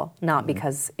invisible, not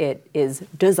because it is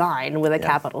design with a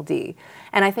capital D.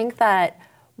 And I think that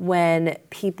when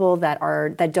people that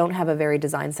don't have a very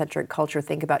design-centric culture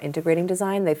think about integrating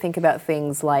design, they think about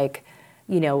things like,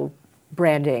 you know,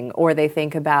 branding, or they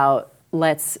think about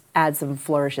let's add some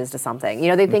flourishes to something. You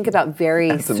know, they think about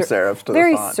very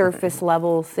surface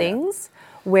level things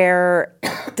where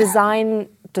design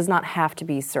does not have to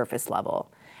be surface level.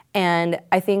 And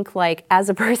I think like as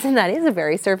a person that is a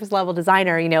very surface level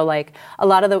designer, you know, like a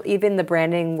lot of even the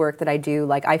branding work that I do,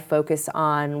 like I focus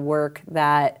on work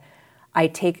that I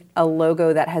take a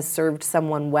logo that has served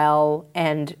someone well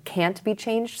and can't be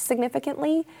changed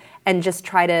significantly and just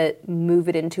try to move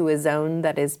it into a zone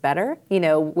that is better, you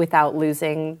know, without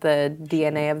losing the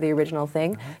DNA of the original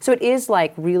thing. So it is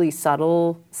like really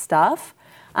subtle stuff.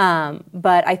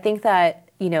 But I think that,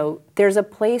 you know, there's a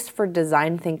place for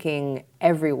design thinking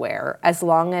everywhere, as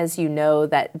long as you know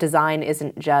that design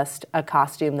isn't just a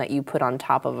costume that you put on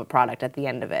top of a product at the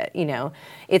end of it. You know,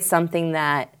 it's something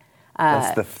that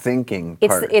that's the thinking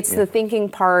part. It's the thinking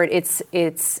part.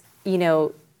 It's you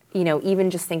know even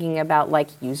just thinking about like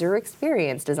user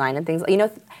experience design and things. You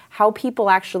know, how people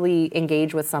actually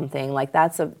engage with something, like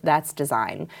that's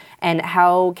design. And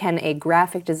how can a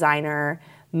graphic designer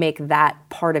make that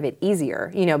part of it easier?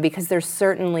 You know, because there's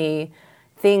certainly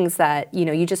things that, you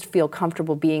know, you just feel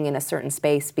comfortable being in a certain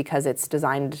space because it's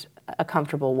designed a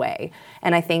comfortable way.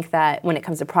 And I think that when it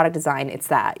comes to product design, it's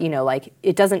that, you know, like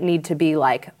it doesn't need to be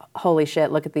like, holy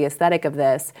shit, look at the aesthetic of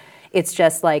this. It's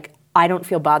just like, I don't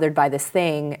feel bothered by this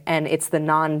thing, and it's the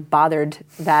non-bothered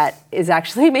that is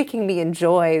actually making me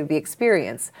enjoy the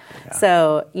experience. Yeah.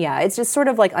 So yeah, it's just sort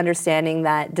of like understanding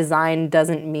that design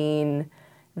doesn't mean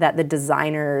that the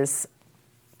designer's,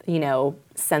 you know,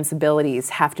 sensibilities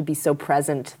have to be so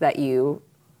present that you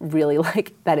really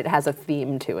like that it has a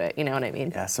theme to it. You know what I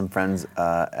mean? Yeah, some friends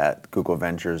at Google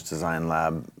Ventures Design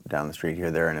Lab down the street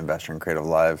here, they're an investor in Creative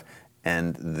Live,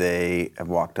 and they have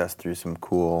walked us through some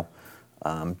cool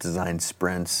design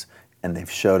sprints, and they've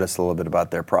showed us a little bit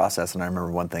about their process. And I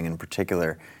remember one thing in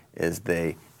particular is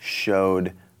they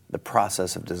showed the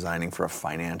process of designing for a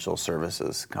financial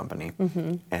services company.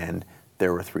 Mm-hmm. And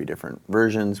there were 3 different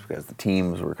versions because the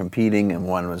teams were competing, and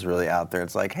one was really out there.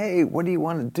 It's like, hey, what do you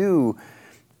want to do?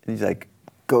 And he's like,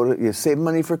 save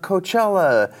money for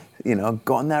Coachella, you know,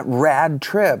 go on that rad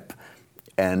trip.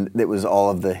 And it was all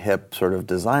of the hip sort of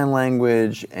design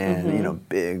language and, mm-hmm. you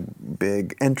know,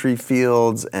 big entry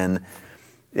fields. And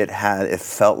it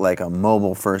felt like a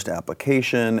mobile first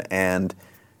application, and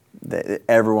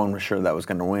everyone was sure that was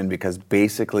going to win because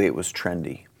basically it was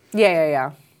trendy.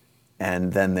 Yeah.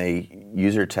 And then they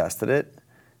user tested it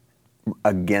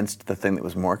against the thing that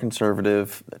was more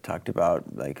conservative, that talked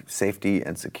about like safety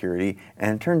and security.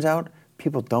 And it turns out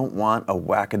people don't want a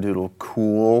wackadoodle,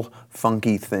 cool,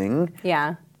 funky thing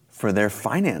for their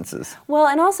finances. Well,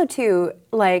 and also too,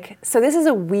 like, so this is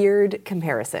a weird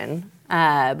comparison,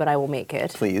 but I will make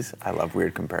it. Please, I love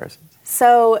weird comparisons.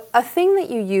 So a thing that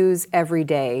you use every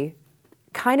day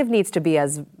kind of needs to be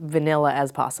as vanilla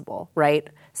as possible, right?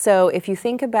 So if you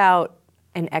think about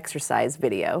an exercise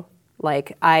video,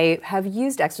 like I have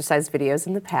used exercise videos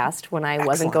in the past when I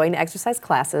wasn't going to exercise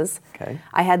classes. Okay.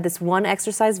 I had this one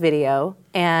exercise video,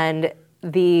 and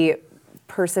the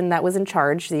person that was in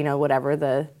charge, you know, whatever,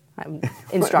 the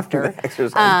instructor, the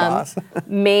exercise boss,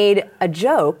 made a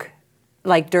joke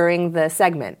like during the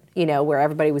segment, you know, where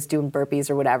everybody was doing burpees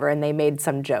or whatever, and they made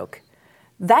some joke.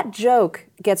 That joke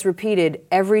gets repeated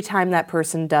every time that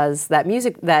person does that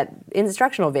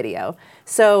instructional video.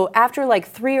 So after like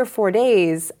 3 or 4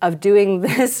 days of doing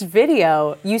this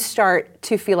video, you start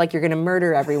to feel like you're going to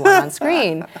murder everyone on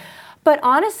screen. But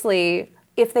honestly,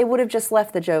 if they would have just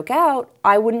left the joke out,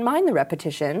 I wouldn't mind the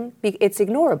repetition. It's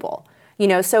ignorable. You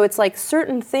know, so it's like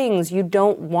certain things you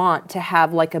don't want to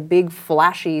have like a big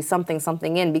flashy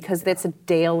something in, because that's a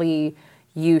daily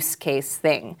use case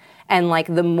thing. And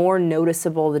like the more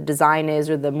noticeable the design is,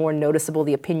 or the more noticeable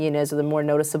the opinion is, or the more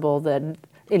noticeable the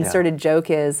inserted joke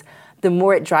is, the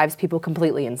more it drives people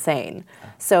completely insane.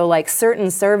 So like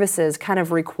certain services kind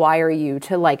of require you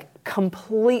to like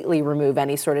completely remove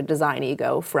any sort of design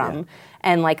ego from.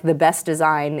 And like the best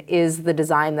design is the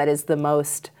design that is the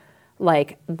most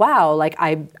like, wow, like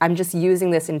I'm just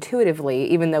using this intuitively,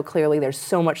 even though clearly there's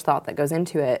so much thought that goes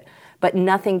into it. But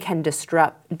nothing can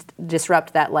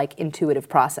disrupt that like intuitive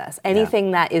process.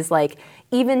 Anything that is like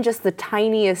even just the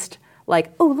tiniest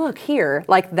like, oh look here,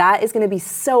 like that is going to be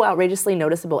so outrageously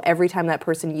noticeable every time that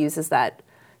person uses that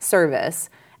service,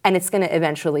 and it's going to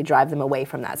eventually drive them away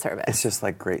from that service. It's just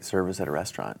like great service at a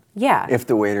restaurant. Yeah. If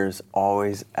the waiter's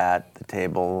always at the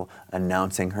table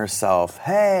announcing herself,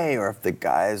 hey, or if the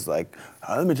guy's like,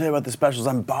 let me tell you about the specials,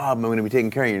 I'm Bob, I'm going to be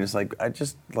taking care of you. And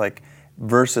it's like,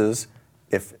 versus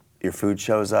if your food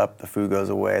shows up, the food goes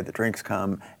away, the drinks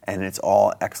come, and it's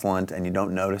all excellent and you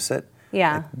don't notice it.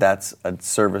 Yeah. That's a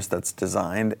service that's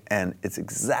designed, and it's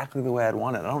exactly the way I'd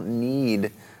want it. I don't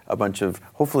need a bunch of,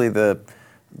 hopefully the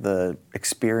the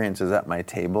experience is at my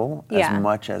table Yeah. as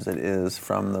much as it is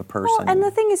from the person. Well, and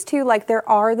the thing is too, like there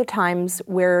are the times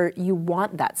where you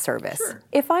want that service. Sure.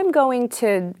 If I'm going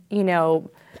to,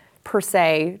 per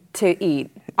se, to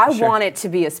eat, I Sure. want it to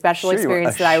be a special Sure, you want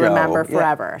experience a that I show. remember Yeah,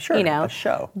 forever. sure, a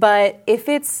show. But if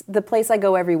it's the place I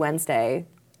go every Wednesday,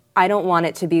 I don't want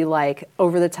it to be like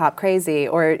over the top crazy,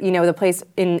 or the place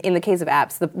in the case of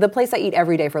apps, the place I eat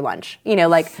every day for lunch.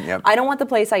 Yep. I don't want the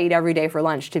place I eat every day for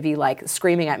lunch to be like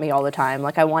screaming at me all the time.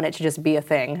 Like I want it to just be a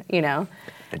thing,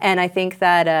 And I think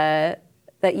that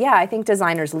I think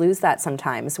designers lose that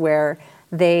sometimes, where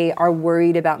they are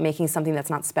worried about making something that's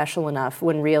not special enough,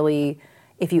 when really,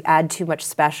 if you add too much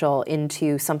special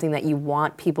into something that you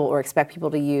want people or expect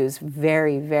people to use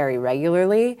very, very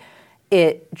regularly,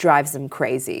 it drives them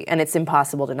crazy, and it's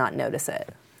impossible to not notice it.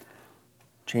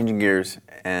 Changing gears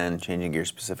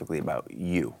specifically about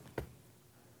you.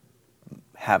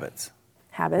 Habits.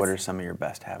 Habits? What are some of your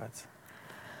best habits?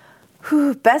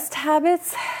 Best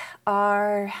habits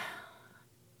are,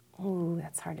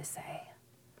 that's hard to say.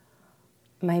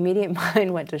 My immediate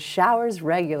mind went to showers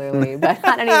regularly, but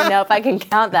I don't even know if I can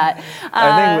count that.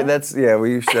 I think that's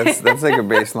like a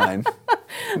baseline.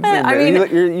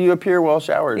 You appear well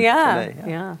showered today.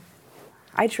 Yeah.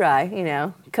 I try,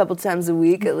 a couple times a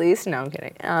week at least. No, I'm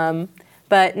kidding.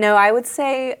 But no, I would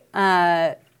say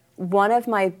one of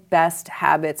my best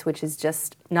habits, which is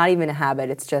just not even a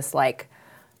habit, it's just like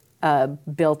a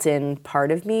built-in part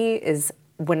of me, is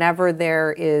whenever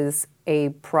there is a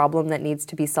problem that needs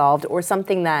to be solved or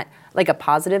something that, like a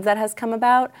positive that has come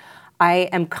about, I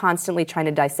am constantly trying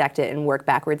to dissect it and work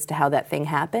backwards to how that thing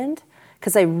happened,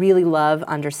 because I really love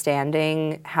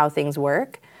understanding how things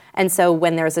work. And so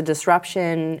when there's a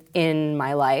disruption in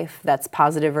my life that's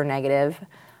positive or negative,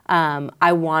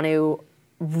 I want to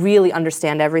really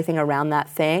understand everything around that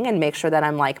thing and make sure that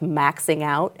I'm like maxing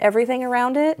out everything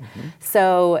around it. Mm-hmm.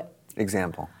 So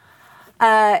example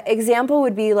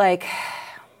would be like,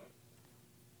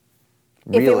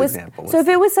 if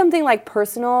it was something like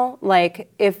personal,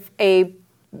 like if a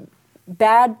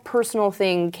bad personal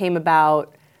thing came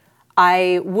about,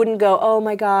 I wouldn't go, oh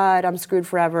my God, I'm screwed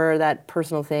forever. That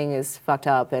personal thing is fucked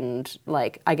up, and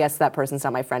like I guess that person's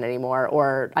not my friend anymore,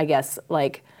 or I guess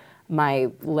like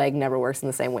my leg never works in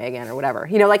the same way again, or whatever.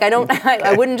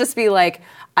 I wouldn't just be like,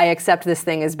 I accept this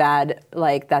thing as bad,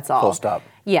 like that's all. Full stop.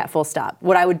 Yeah, full stop.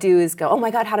 What I would do is go, oh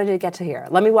my God, how did it get to here?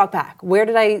 Let me walk back. Where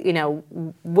did I,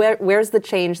 where's the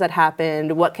change that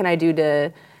happened? What can I do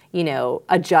to,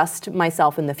 adjust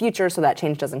myself in the future so that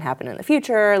change doesn't happen in the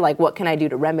future? Like, what can I do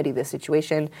to remedy this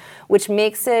situation? Which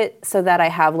makes it so that I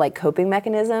have like coping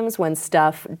mechanisms when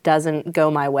stuff doesn't go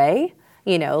my way.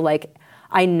 Like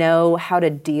I know how to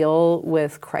deal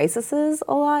with crises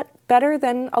a lot better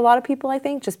than a lot of people, I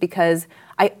think, just because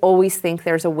I always think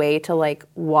there's a way to like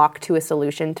walk to a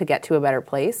solution to get to a better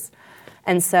place.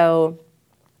 And so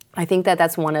I think that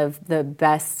that's one of the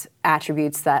best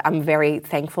attributes that I'm very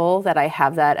thankful that I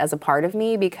have that as a part of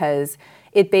me, because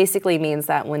it basically means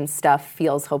that when stuff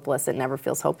feels hopeless, it never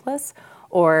feels hopeless.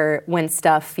 Or when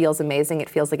stuff feels amazing, it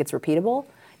feels like it's repeatable.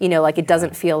 Like it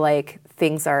doesn't feel like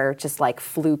things are just like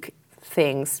fluke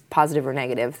things, positive or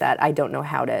negative, that I don't know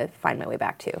how to find my way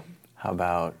back to. How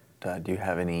about, do you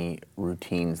have any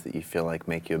routines that you feel like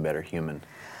make you a better human?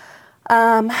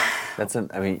 It's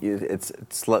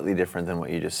slightly different than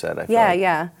what you just said, I feel like.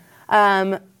 Yeah.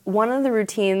 One of the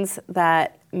routines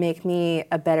that make me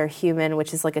a better human,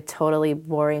 which is like a totally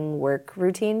boring work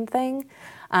routine thing,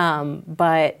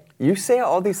 but... You say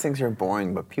all these things are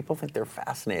boring, but people think they're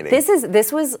fascinating.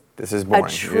 This was boring. A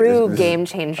true game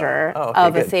changer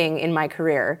of a thing in my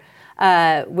career,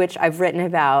 which I've written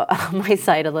about on my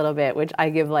site a little bit, which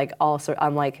I give like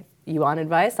I'm like, you want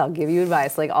advice? I'll give you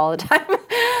advice like all the time.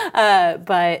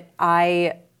 But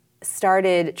I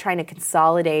started trying to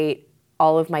consolidate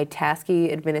all of my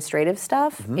tasky administrative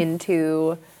stuff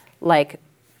into like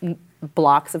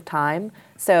blocks of time.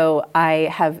 So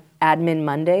I have admin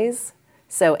Mondays.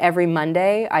 So every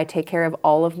Monday, I take care of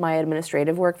all of my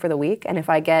administrative work for the week. And if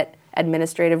I get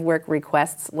administrative work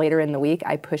requests later in the week,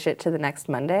 I push it to the next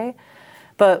Monday.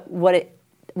 But what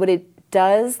it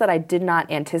does that I did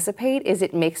not anticipate is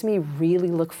it makes me really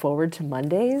look forward to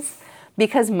Mondays.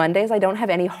 Because Mondays, I don't have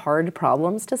any hard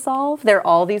problems to solve. They're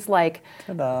all these like,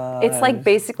 Ta-da. It's like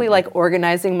basically like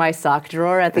organizing my sock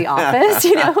drawer at the office,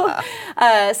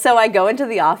 So I go into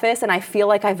the office and I feel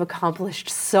like I've accomplished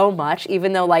so much,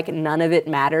 even though like none of it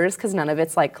matters because none of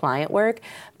it's like client work.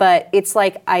 But it's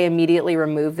like I immediately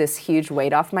remove this huge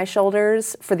weight off my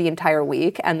shoulders for the entire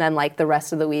week. And then like the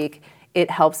rest of the week it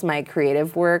helps my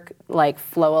creative work like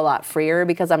flow a lot freer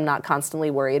because I'm not constantly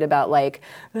worried about like,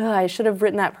 I should have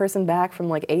written that person back from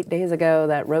like 8 days ago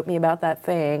that wrote me about that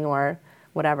thing or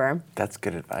whatever. That's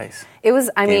good advice. It was,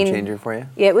 Game changer for you?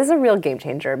 Yeah, it was a real game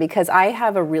changer because I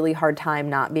have a really hard time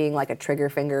not being like a trigger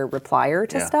finger replier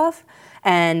to stuff.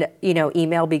 And,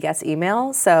 email begets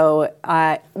email. So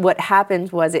what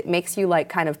happened was it makes you like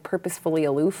kind of purposefully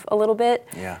aloof a little bit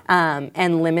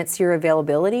and limits your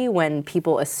availability when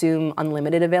people assume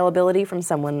unlimited availability from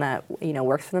someone that,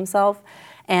 works for themselves.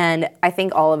 And I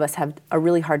think all of us have a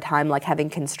really hard time like having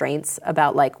constraints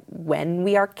about like when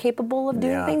we are capable of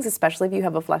doing things, especially if you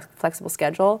have a flexible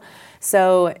schedule.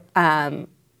 So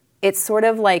it sort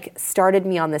of like started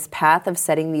me on this path of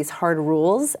setting these hard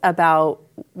rules about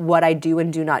what I do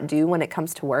and do not do when it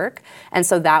comes to work. And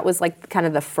so that was like kind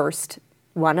of the first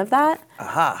one of that.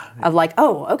 Of like,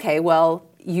 oh, okay, well,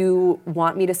 you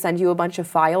want me to send you a bunch of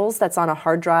files that's on a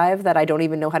hard drive that I don't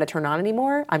even know how to turn on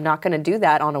anymore? I'm not going to do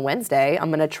that on a Wednesday. I'm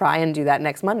going to try and do that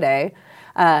next Monday.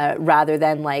 Rather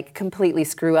than like completely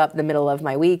screw up the middle of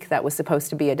my week that was supposed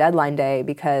to be a deadline day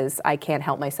because I can't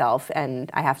help myself and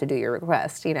I have to do your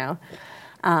request,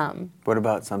 What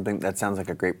about something that sounds like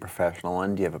a great professional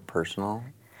one? Do you have a personal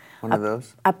one of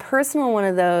those? A personal one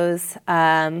of those,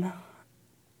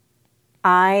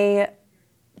 I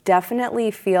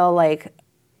definitely feel like,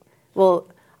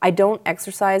 I don't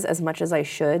exercise as much as I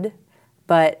should,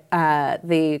 but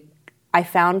I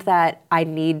found that I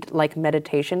need like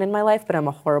meditation in my life, but I'm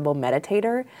a horrible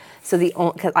meditator. So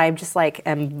because I'm just like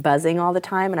am buzzing all the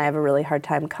time, and I have a really hard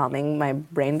time calming my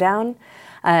brain down.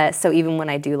 So even when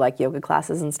I do like yoga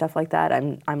classes and stuff like that,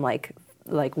 I'm like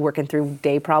working through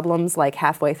day problems like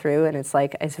halfway through, and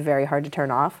it's very hard to turn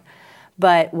off.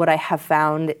 But what I have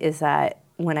found is that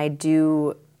when I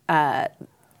do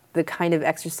the kind of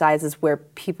exercises where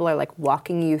people are like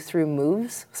walking you through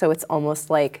moves, so it's almost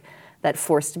like that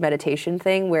forced meditation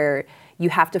thing where you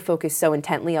have to focus so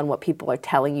intently on what people are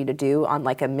telling you to do on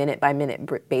like a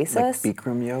minute-by-minute basis. Like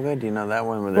Bikram yoga? Do you know that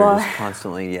one where they're just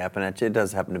constantly yapping at you? It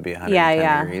does happen to be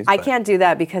 110 degrees. I can't do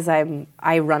that because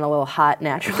I run a little hot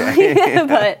naturally.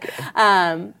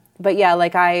 Okay. But yeah,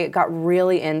 like I got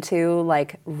really into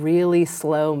like really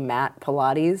slow mat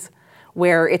Pilates,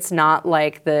 where it's not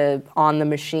like the on the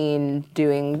machine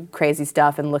doing crazy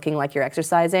stuff and looking like you're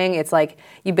exercising. It's like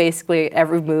you basically,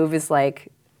 every move is like,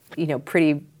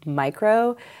 pretty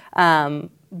micro.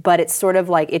 But it's sort of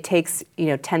like it takes,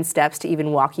 10 steps to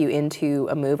even walk you into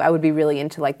a move. I would be really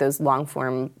into like those long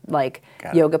form, like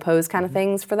yoga pose kind of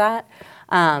things for that.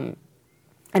 And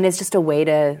it's just a way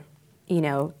to,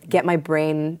 get my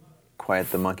brain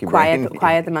quiet the monkey brain.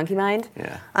 Quiet the monkey mind.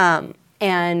 Yeah.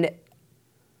 And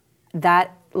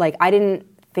that, like, I didn't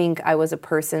think I was a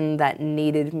person that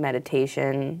needed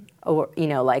meditation or,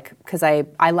 because I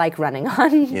like running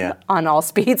on all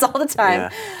speeds all the time.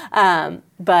 Yeah.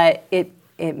 But it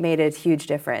made a huge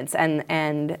difference.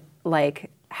 And like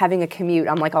having a commute,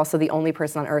 I'm like also the only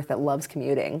person on earth that loves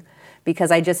commuting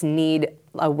because I just need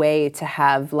a way to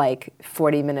have like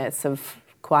 40 minutes of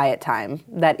quiet time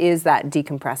that is that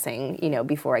decompressing,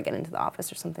 before I get into the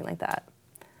office or something like that.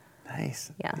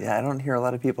 Nice. Yeah. Yeah, I don't hear a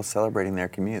lot of people celebrating their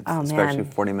commutes, oh, especially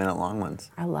man. 40-minute long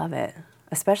ones. I love it,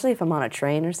 especially if I'm on a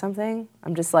train or something.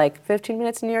 I'm just like 15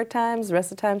 minutes New York Times, the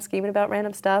rest of the time scheming about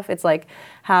random stuff. It's like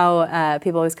how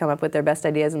people always come up with their best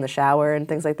ideas in the shower and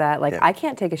things like that. Like I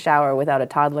can't take a shower without a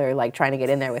toddler like trying to get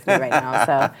in there with me right now.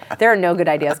 So there are no good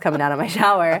ideas coming out of my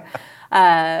shower.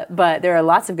 But there are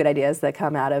lots of good ideas that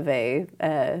come out of a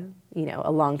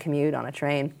long commute on a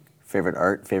train. Favorite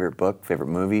art, favorite book, favorite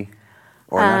movie?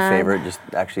 Or not favorite, just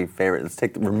actually favorite. Let's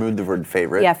remove the word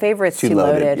favorite. Yeah, favorite's too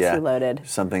loaded. Yeah. Too loaded.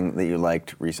 Something that you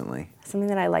liked recently. Something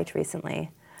that I liked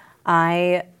recently.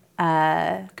 Because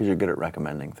you're good at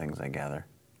recommending things, I gather.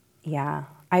 Yeah.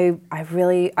 I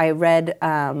read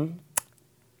A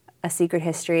Secret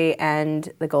History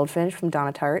and The Goldfinch from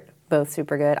Donna Tartt, both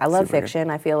super good. I love fiction.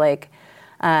 Good. I feel like,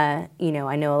 I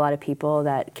know a lot of people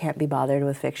that can't be bothered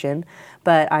with fiction,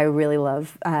 but I really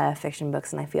love fiction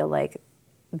books, and I feel like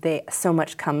so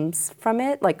much comes from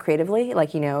it, like creatively.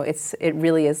 Like, it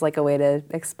really is like a way to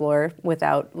explore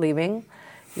without leaving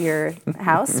your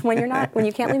house when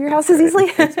you can't leave your house as easily.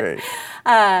 That's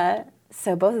right.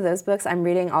 So both of those books, I'm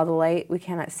reading All the Light We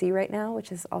Cannot See right now,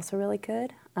 which is also really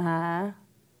good.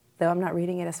 Though I'm not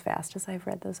reading it as fast as I've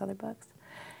read those other books.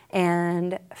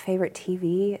 And favorite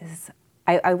TV is,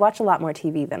 I watch a lot more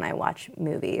TV than I watch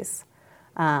movies.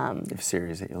 You have a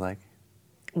series that you like?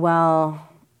 Well,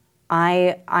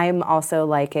 I'm also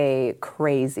like a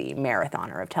crazy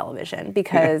marathoner of television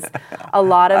because a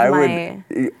lot of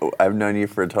I've known you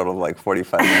for a total of like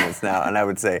 45 minutes now, and I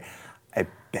would say I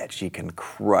bet she can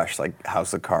crush like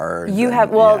House of Cards.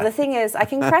 The thing is, I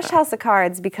can crush House of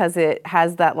Cards because it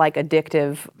has that like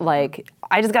addictive, like,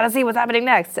 I just gotta see what's happening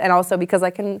next. And also because I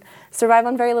can survive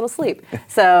on very little sleep.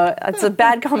 So it's a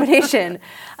bad combination.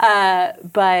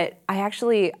 But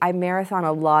I marathon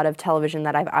a lot of television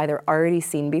that I've either already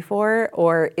seen before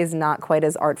or is not quite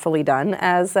as artfully done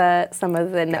as some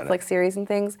of the Netflix series and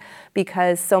things,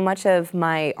 because so much of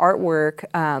my artwork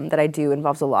that I do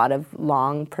involves a lot of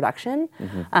long production.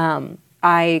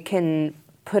 I can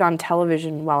put on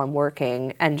television while I'm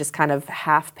working and just kind of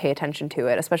half pay attention to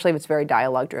it, especially if it's very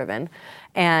dialogue driven.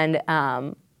 And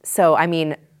so, I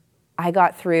mean, I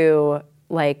got through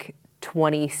like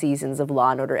 20 seasons of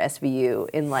Law & Order SVU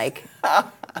in like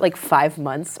 5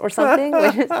 months or something.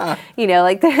 Which is,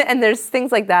 and there's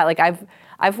things like that. Like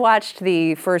I've watched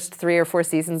the first 3 or 4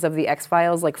 seasons of the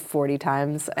X-Files like 40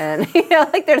 times. And,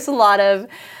 there's a lot of...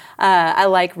 I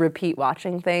like repeat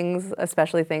watching things,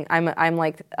 especially things. I'm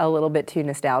like a little bit too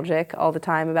nostalgic all the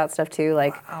time about stuff too.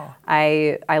 Like, wow.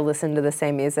 I listen to the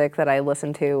same music that I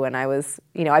listened to when I was,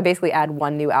 I basically add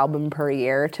 1 new album per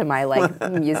year to my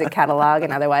like music catalog,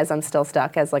 and otherwise I'm still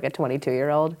stuck as like a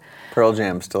 22-year-old. Pearl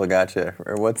Jam still got you,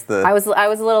 or what's the? I was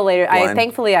a little later.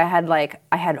 Thankfully I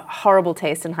had horrible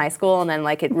taste in high school, and then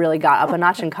like it really got up a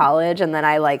notch in college, and then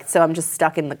so I'm just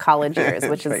stuck in the college years,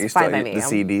 which is fine by me. The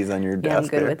CDs on your desk. Yeah, I'm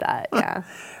good with that. Yeah.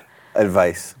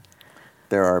 Advice.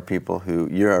 There are people who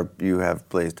you have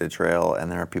blazed a trail,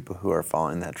 and there are people who are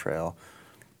following that trail.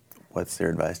 What's your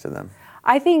advice to them?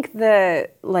 I think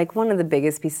one of the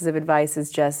biggest pieces of advice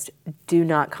is just do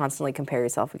not constantly compare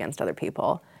yourself against other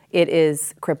people. It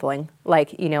is crippling.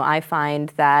 I find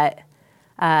that,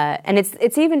 and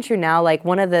it's even true now. Like,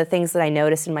 one of the things that I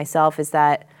noticed in myself is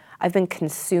that I've been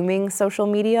consuming social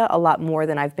media a lot more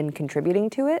than I've been contributing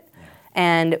to it.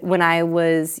 And when I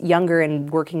was younger and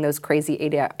working those crazy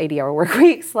 80-hour work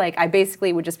weeks, like, I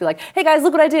basically would just be like, hey guys,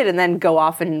 look what I did, and then go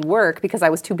off and work because I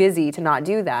was too busy to not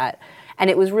do that. And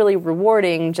it was really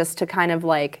rewarding just to kind of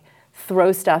like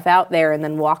throw stuff out there and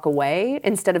then walk away,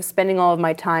 instead of spending all of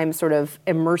my time sort of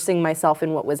immersing myself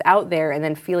in what was out there and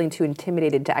then feeling too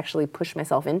intimidated to actually push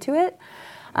myself into it.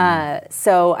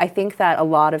 So I think that a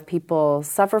lot of people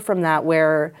suffer from that,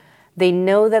 where they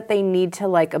know that they need to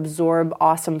like absorb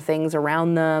awesome things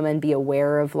around them and be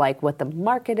aware of like what the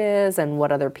market is and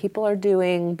what other people are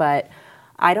doing. But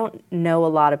I don't know a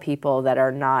lot of people that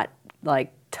are not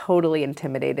like totally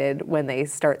intimidated when they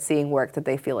start seeing work that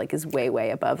they feel like is way,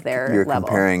 way above their level. You're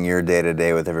comparing your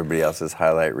day-to-day with everybody else's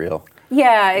highlight reel.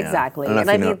 Yeah, exactly.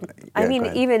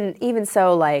 Even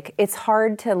so, like, it's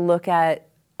hard to look at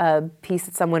a piece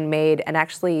that someone made and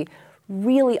actually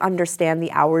really understand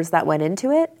the hours that went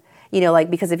into it.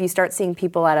 Because if you start seeing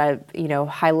people at a,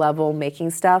 high level making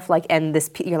stuff, like, and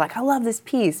you're like, I love this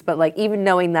piece, but like, even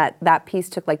knowing that that piece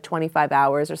took like 25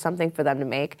 hours or something for them to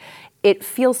make, it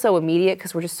feels so immediate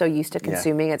because we're just so used to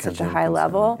consuming at such a high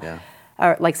level,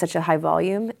 or like such a high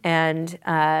volume, and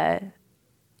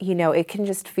it can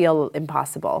just feel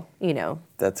impossible.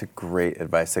 That's a great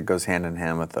advice. That goes hand in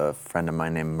hand with a friend of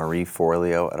mine named Marie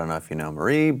Forleo. I don't know if you know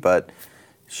Marie, but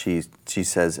she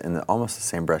says in almost the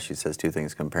same breath, she says 2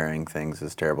 things: comparing things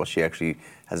is terrible. She actually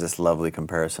has this lovely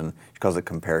comparison. She calls it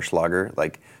Compearschlager.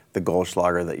 Like, the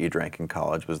Goldschlager that you drank in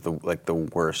college was the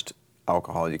worst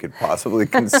alcohol you could possibly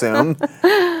consume.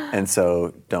 And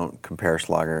so don't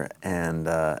Compearschlager,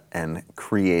 and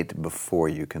create before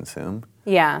you consume.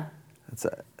 Yeah.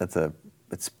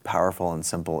 It's powerful and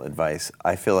simple advice.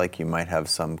 I feel like you might have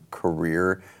some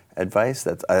career advice.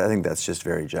 I think that's just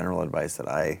very general advice that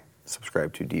I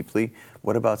subscribe to deeply.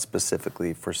 What about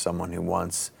specifically for someone who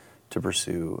wants to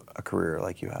pursue a career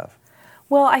like you have?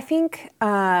 Well, I think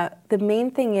the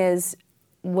main thing is,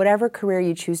 whatever career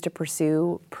you choose to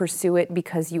pursue it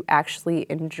because you actually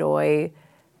enjoy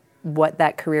what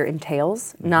that career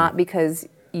entails, not because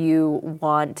you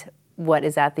want what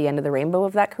is at the end of the rainbow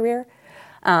of that career.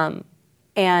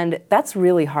 And that's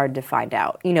really hard to find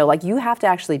out. You have to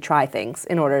actually try things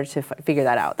in order to figure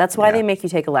that out. That's why they make you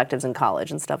take electives in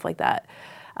college and stuff like that.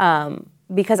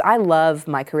 Because I love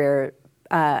my career,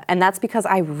 and that's because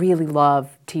I really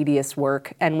love tedious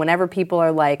work. And whenever people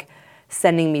are like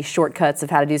sending me shortcuts of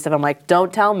how to do stuff, I'm like,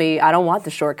 don't tell me, I don't want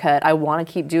the shortcut. I want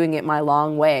to keep doing it my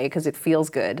long way because it feels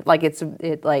good.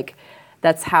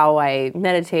 That's how I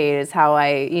meditate, is how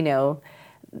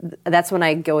that's when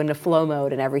I go into flow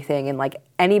mode and everything. And like,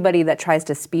 anybody that tries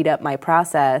to speed up my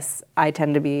process, I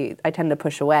tend to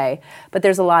push away. But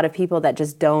there's a lot of people that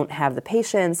just don't have the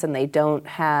patience, and they don't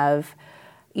have,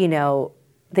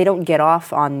 they don't get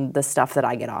off on the stuff that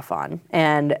I get off on.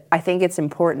 And I think it's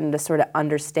important to sort of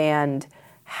understand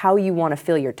how you want to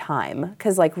fill your time.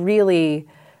 Because like, really,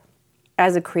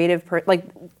 as a creative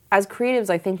as creatives,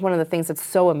 I think one of the things that's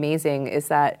so amazing is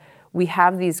that we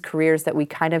have these careers that we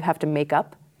kind of have to make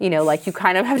up. You know, like you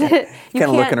kind of have to. You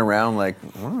kind of looking around like,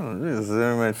 is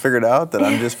everyone figured out that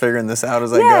I'm just figuring this out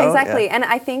as I go? Yeah, exactly. And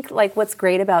I think like what's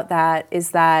great about that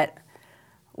is that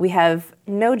we have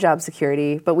no job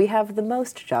security, but we have the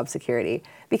most job security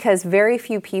because very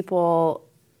few people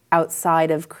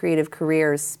outside of creative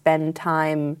careers spend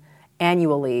time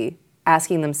annually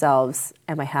asking themselves,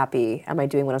 am I happy? Am I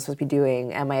doing what I'm supposed to be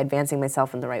doing? Am I advancing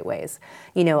myself in the right ways?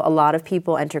 You know, a lot of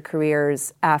people enter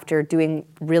careers after doing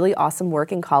really awesome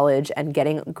work in college and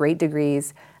getting great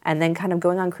degrees and then kind of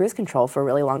going on cruise control for a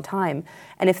really long time.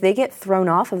 And if they get thrown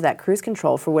off of that cruise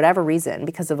control for whatever reason,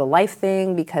 because of a life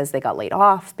thing, because they got laid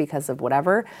off, because of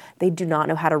whatever, they do not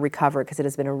know how to recover because it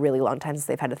has been a really long time since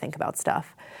they've had to think about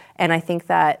stuff. And I think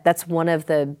that that's one of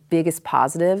the biggest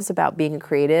positives about being a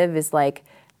creative is like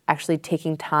actually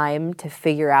taking time to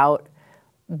figure out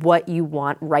what you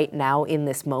want right now in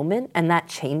this moment, and that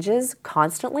changes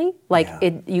constantly. Like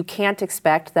you can't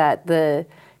expect that the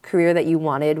career that you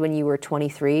wanted when you were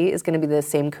 23 is going to be the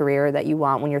same career that you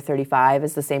want when you're 35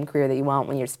 is the same career that you want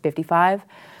when you're 55.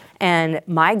 And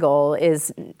my goal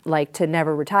is like to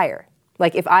never retire.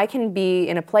 Like if I can be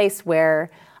in a place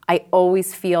where I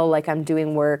always feel like I'm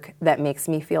doing work that makes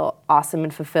me feel awesome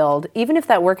and fulfilled, even if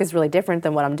that work is really different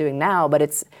than what I'm doing now, but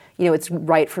it's, you know, it's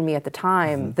right for me at the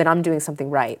time, then I'm doing something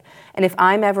right. And if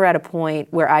I'm ever at a point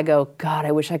where I go, God,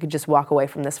 I wish I could just walk away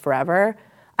from this forever,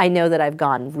 I know that I've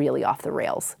gone really off the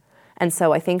rails. And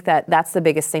so I think that that's the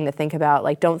biggest thing to think about.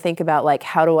 Like, don't think about like,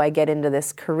 how do I get into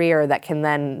this career that can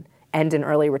then end in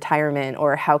early retirement,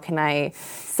 or how can I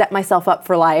set myself up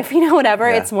for life, you know, whatever.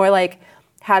 Yeah. It's more like,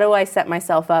 how do I set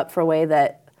myself up for a way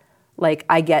that like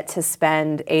I get to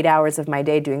spend 8 hours of my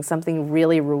day doing something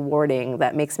really rewarding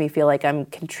that makes me feel like I'm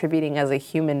contributing as a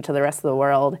human to the rest of the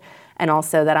world, and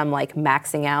also that I'm like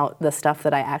maxing out the stuff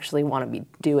that I actually want to be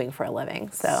doing for a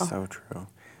living. So true.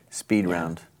 Speed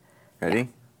round. Ready?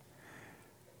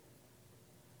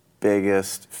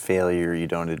 Biggest failure you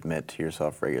don't admit to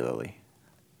yourself regularly?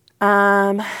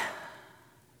 Biggest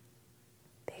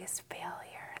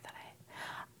failure that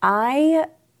I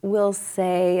will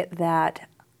say that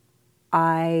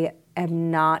I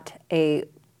am not a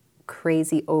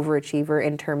crazy overachiever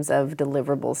in terms of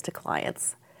deliverables to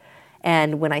clients.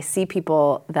 And when I see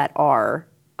people that are,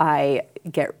 I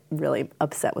get really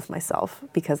upset with myself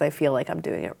because I feel like I'm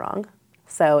doing it wrong.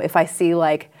 So if I see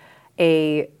like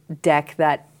a deck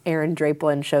that Aaron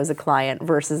Draplin shows a client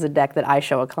versus a deck that I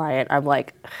show a client, I'm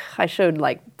like, I showed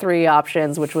like 3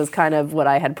 options, which was kind of what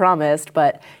I had promised,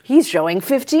 but he's showing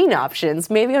 15 options.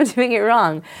 Maybe I'm doing it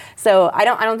wrong. So I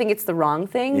don't think it's the wrong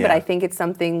thing, but I think it's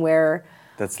something where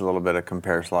that's a little bit of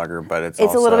compare slugger, but it's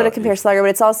also, a little bit of compare slugger, but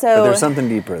it's also but there's something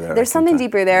deeper there. There's something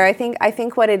deeper there. I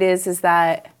think what it is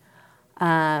that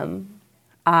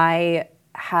I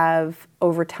have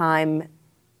over time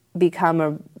become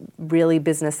a really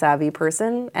business savvy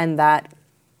person, and that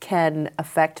can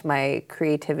affect my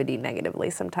creativity negatively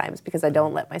sometimes because I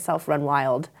don't let myself run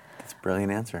wild. That's a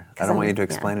brilliant answer. I don't want you to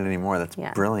explain it anymore. That's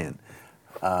brilliant.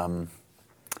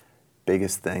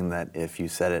 Biggest thing that if you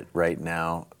said it right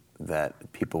now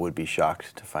that people would be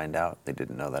shocked to find out they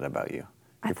didn't know that about you.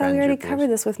 I thought we already covered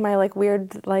this with my like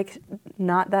weird, like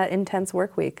not that intense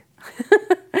work week.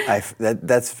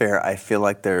 That's fair. I feel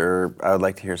like I would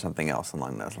like to hear something else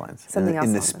along those lines. Something else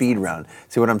in the speed round.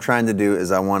 See, what I'm trying to do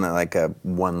is I want like a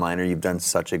one-liner. You've done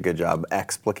such a good job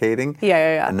explicating.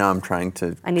 Yeah. And now I'm trying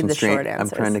to I need the short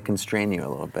answers. I'm trying to constrain you a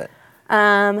little bit.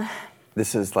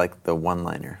 This is like the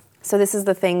one-liner. So this is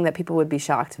the thing that people would be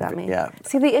shocked about me. Yeah.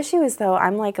 See, the issue is though,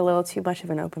 I'm like a little too much of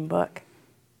an open book.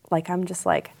 Like I'm just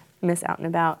like miss out and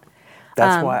about.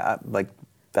 That's why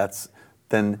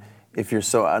then if you're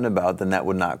so out and about, then that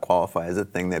would not qualify as a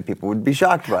thing that people would be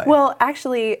shocked by. Well,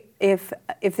 actually, if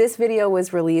this video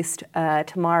was released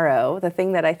tomorrow, the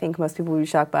thing that I think most people would be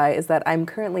shocked by is that I'm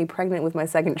currently pregnant with my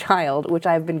second child, which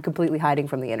I've been completely hiding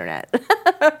from the internet.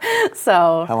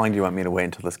 So. How long do you want me to wait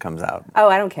until this comes out? Oh,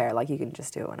 I don't care. Like you can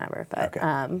just do it whenever. But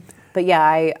okay. But yeah,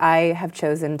 I have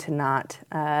chosen to not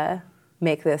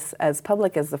make this as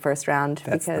public as the first round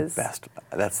because the best.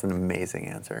 That's an amazing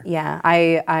answer. Yeah,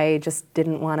 I just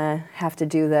didn't want to have to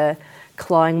do the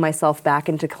clawing myself back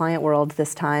into client world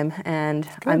this time, and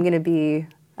I'm going to be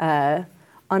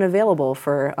unavailable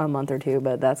for a month or 2,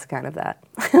 but that's kind of that.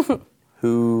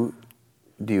 Who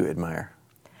do you admire?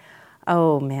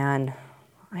 Oh man,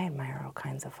 I admire all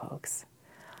kinds of folks.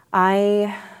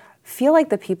 I feel like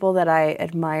the people that I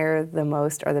admire the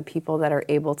most are the people that are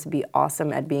able to be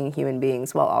awesome at being human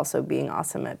beings while also being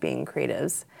awesome at being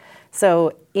creatives.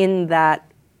 So in that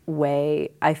way,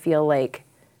 I feel like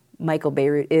Michael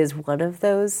Beirut is one of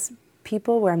those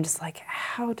people where I'm just like,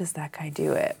 how does that guy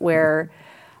do it? Where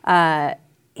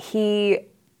he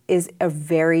is a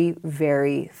very,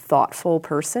 very thoughtful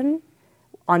person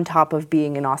on top of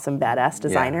being an awesome badass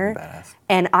designer. Yeah, badass.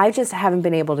 And I just haven't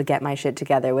been able to get my shit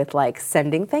together with like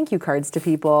sending thank you cards to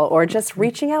people or just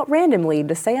reaching out randomly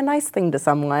to say a nice thing to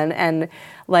someone. And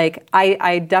like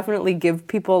I definitely give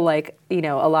people like, you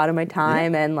know, a lot of my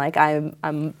time and like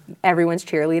I'm everyone's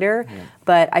cheerleader. Yeah.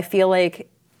 But I feel like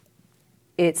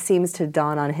it seems to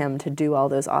dawn on him to do all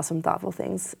those awesome, thoughtful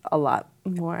things a lot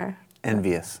more.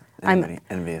 Envious. I'm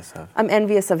envious of. I'm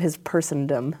envious of his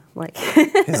persondom, like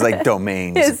his like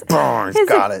domains. He's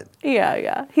got it.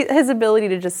 Yeah. His ability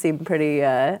to just seem pretty.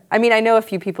 I mean, I know a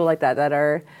few people like that that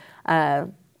are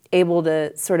able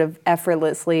to sort of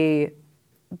effortlessly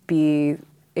be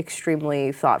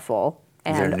extremely thoughtful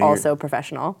and also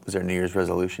professional. Was there a New Year's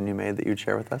resolution you made that you'd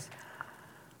share with us?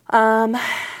 New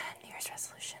Year's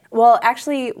resolution. Well,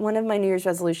 actually, one of my New Year's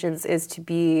resolutions is to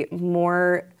be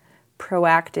more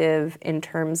proactive in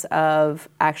terms of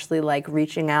actually like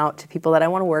reaching out to people that I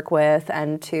want to work with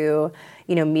and to,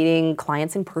 you know, meeting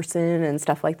clients in person and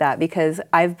stuff like that, because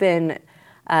I've been,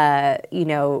 you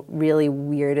know, really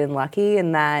weird and lucky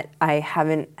in that I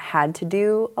haven't had to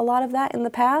do a lot of that in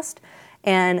the past.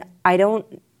 And I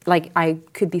don't, like, I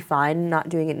could be fine not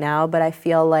doing it now, but I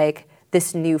feel like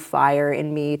this new fire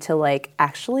in me to like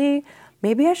actually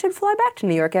maybe I should fly back to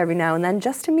New York every now and then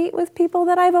just to meet with people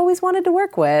that I've always wanted to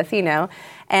work with, you know?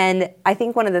 And I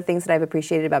think one of the things that I've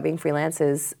appreciated about being freelance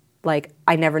is, like,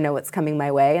 I never know what's coming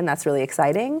my way, and that's really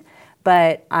exciting.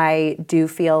 But I do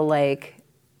feel like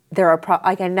there are,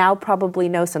 like, I now probably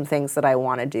know some things that I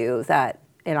want to do that,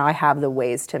 you know, I have the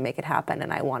ways to make it happen,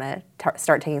 and I want to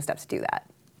start taking steps to do that.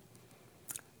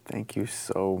 Thank you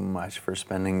so much for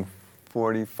spending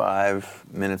 45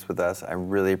 minutes with us. I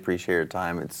really appreciate your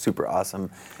time. It's super awesome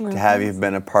to have you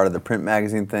been a part of the print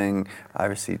magazine thing.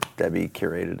 Obviously, Debbie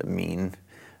curated a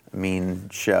mean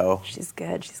show. She's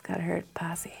good. She's got her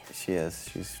posse. She is.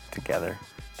 She's together.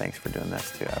 Thanks for doing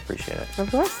this, too. I appreciate it. Of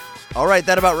course. All right,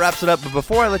 that about wraps it up. But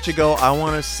before I let you go, I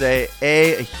want to say,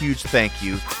 A, huge thank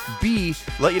you. B,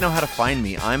 let you know how to find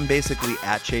me. I'm basically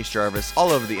at Chase Jarvis all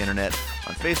over the internet,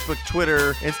 on Facebook,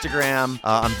 Twitter, Instagram.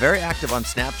 I'm very active on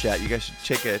Snapchat. You guys should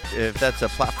check it. If that's a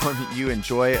platform that you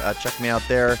enjoy, check me out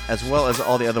there, as well as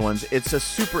all the other ones. It's a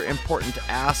super important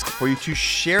ask for you to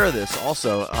share this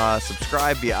also.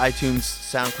 Subscribe via iTunes,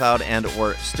 SoundCloud, and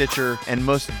or Stitcher. And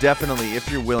most definitely,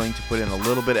 if you're willing to put in a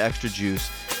little bit extra juice,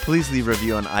 please leave a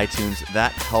review on iTunes.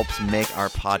 That helps make our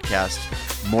podcast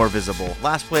more visible.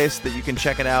 Last place that you can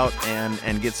check it out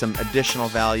and get some additional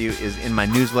value is in my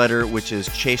newsletter, which is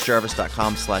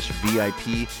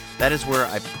chasejarvis.com/VIP. That is where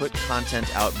I put content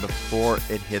out before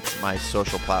it hits my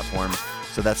social platforms.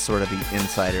 So that's sort of the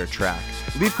insider track.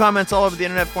 Leave comments all over the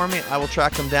internet for me. I will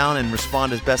track them down and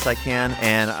respond as best I can.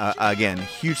 And again,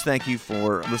 huge thank you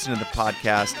for listening to the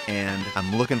podcast. And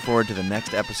I'm looking forward to the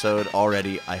next episode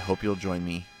already. I hope you'll join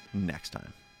me next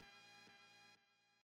time.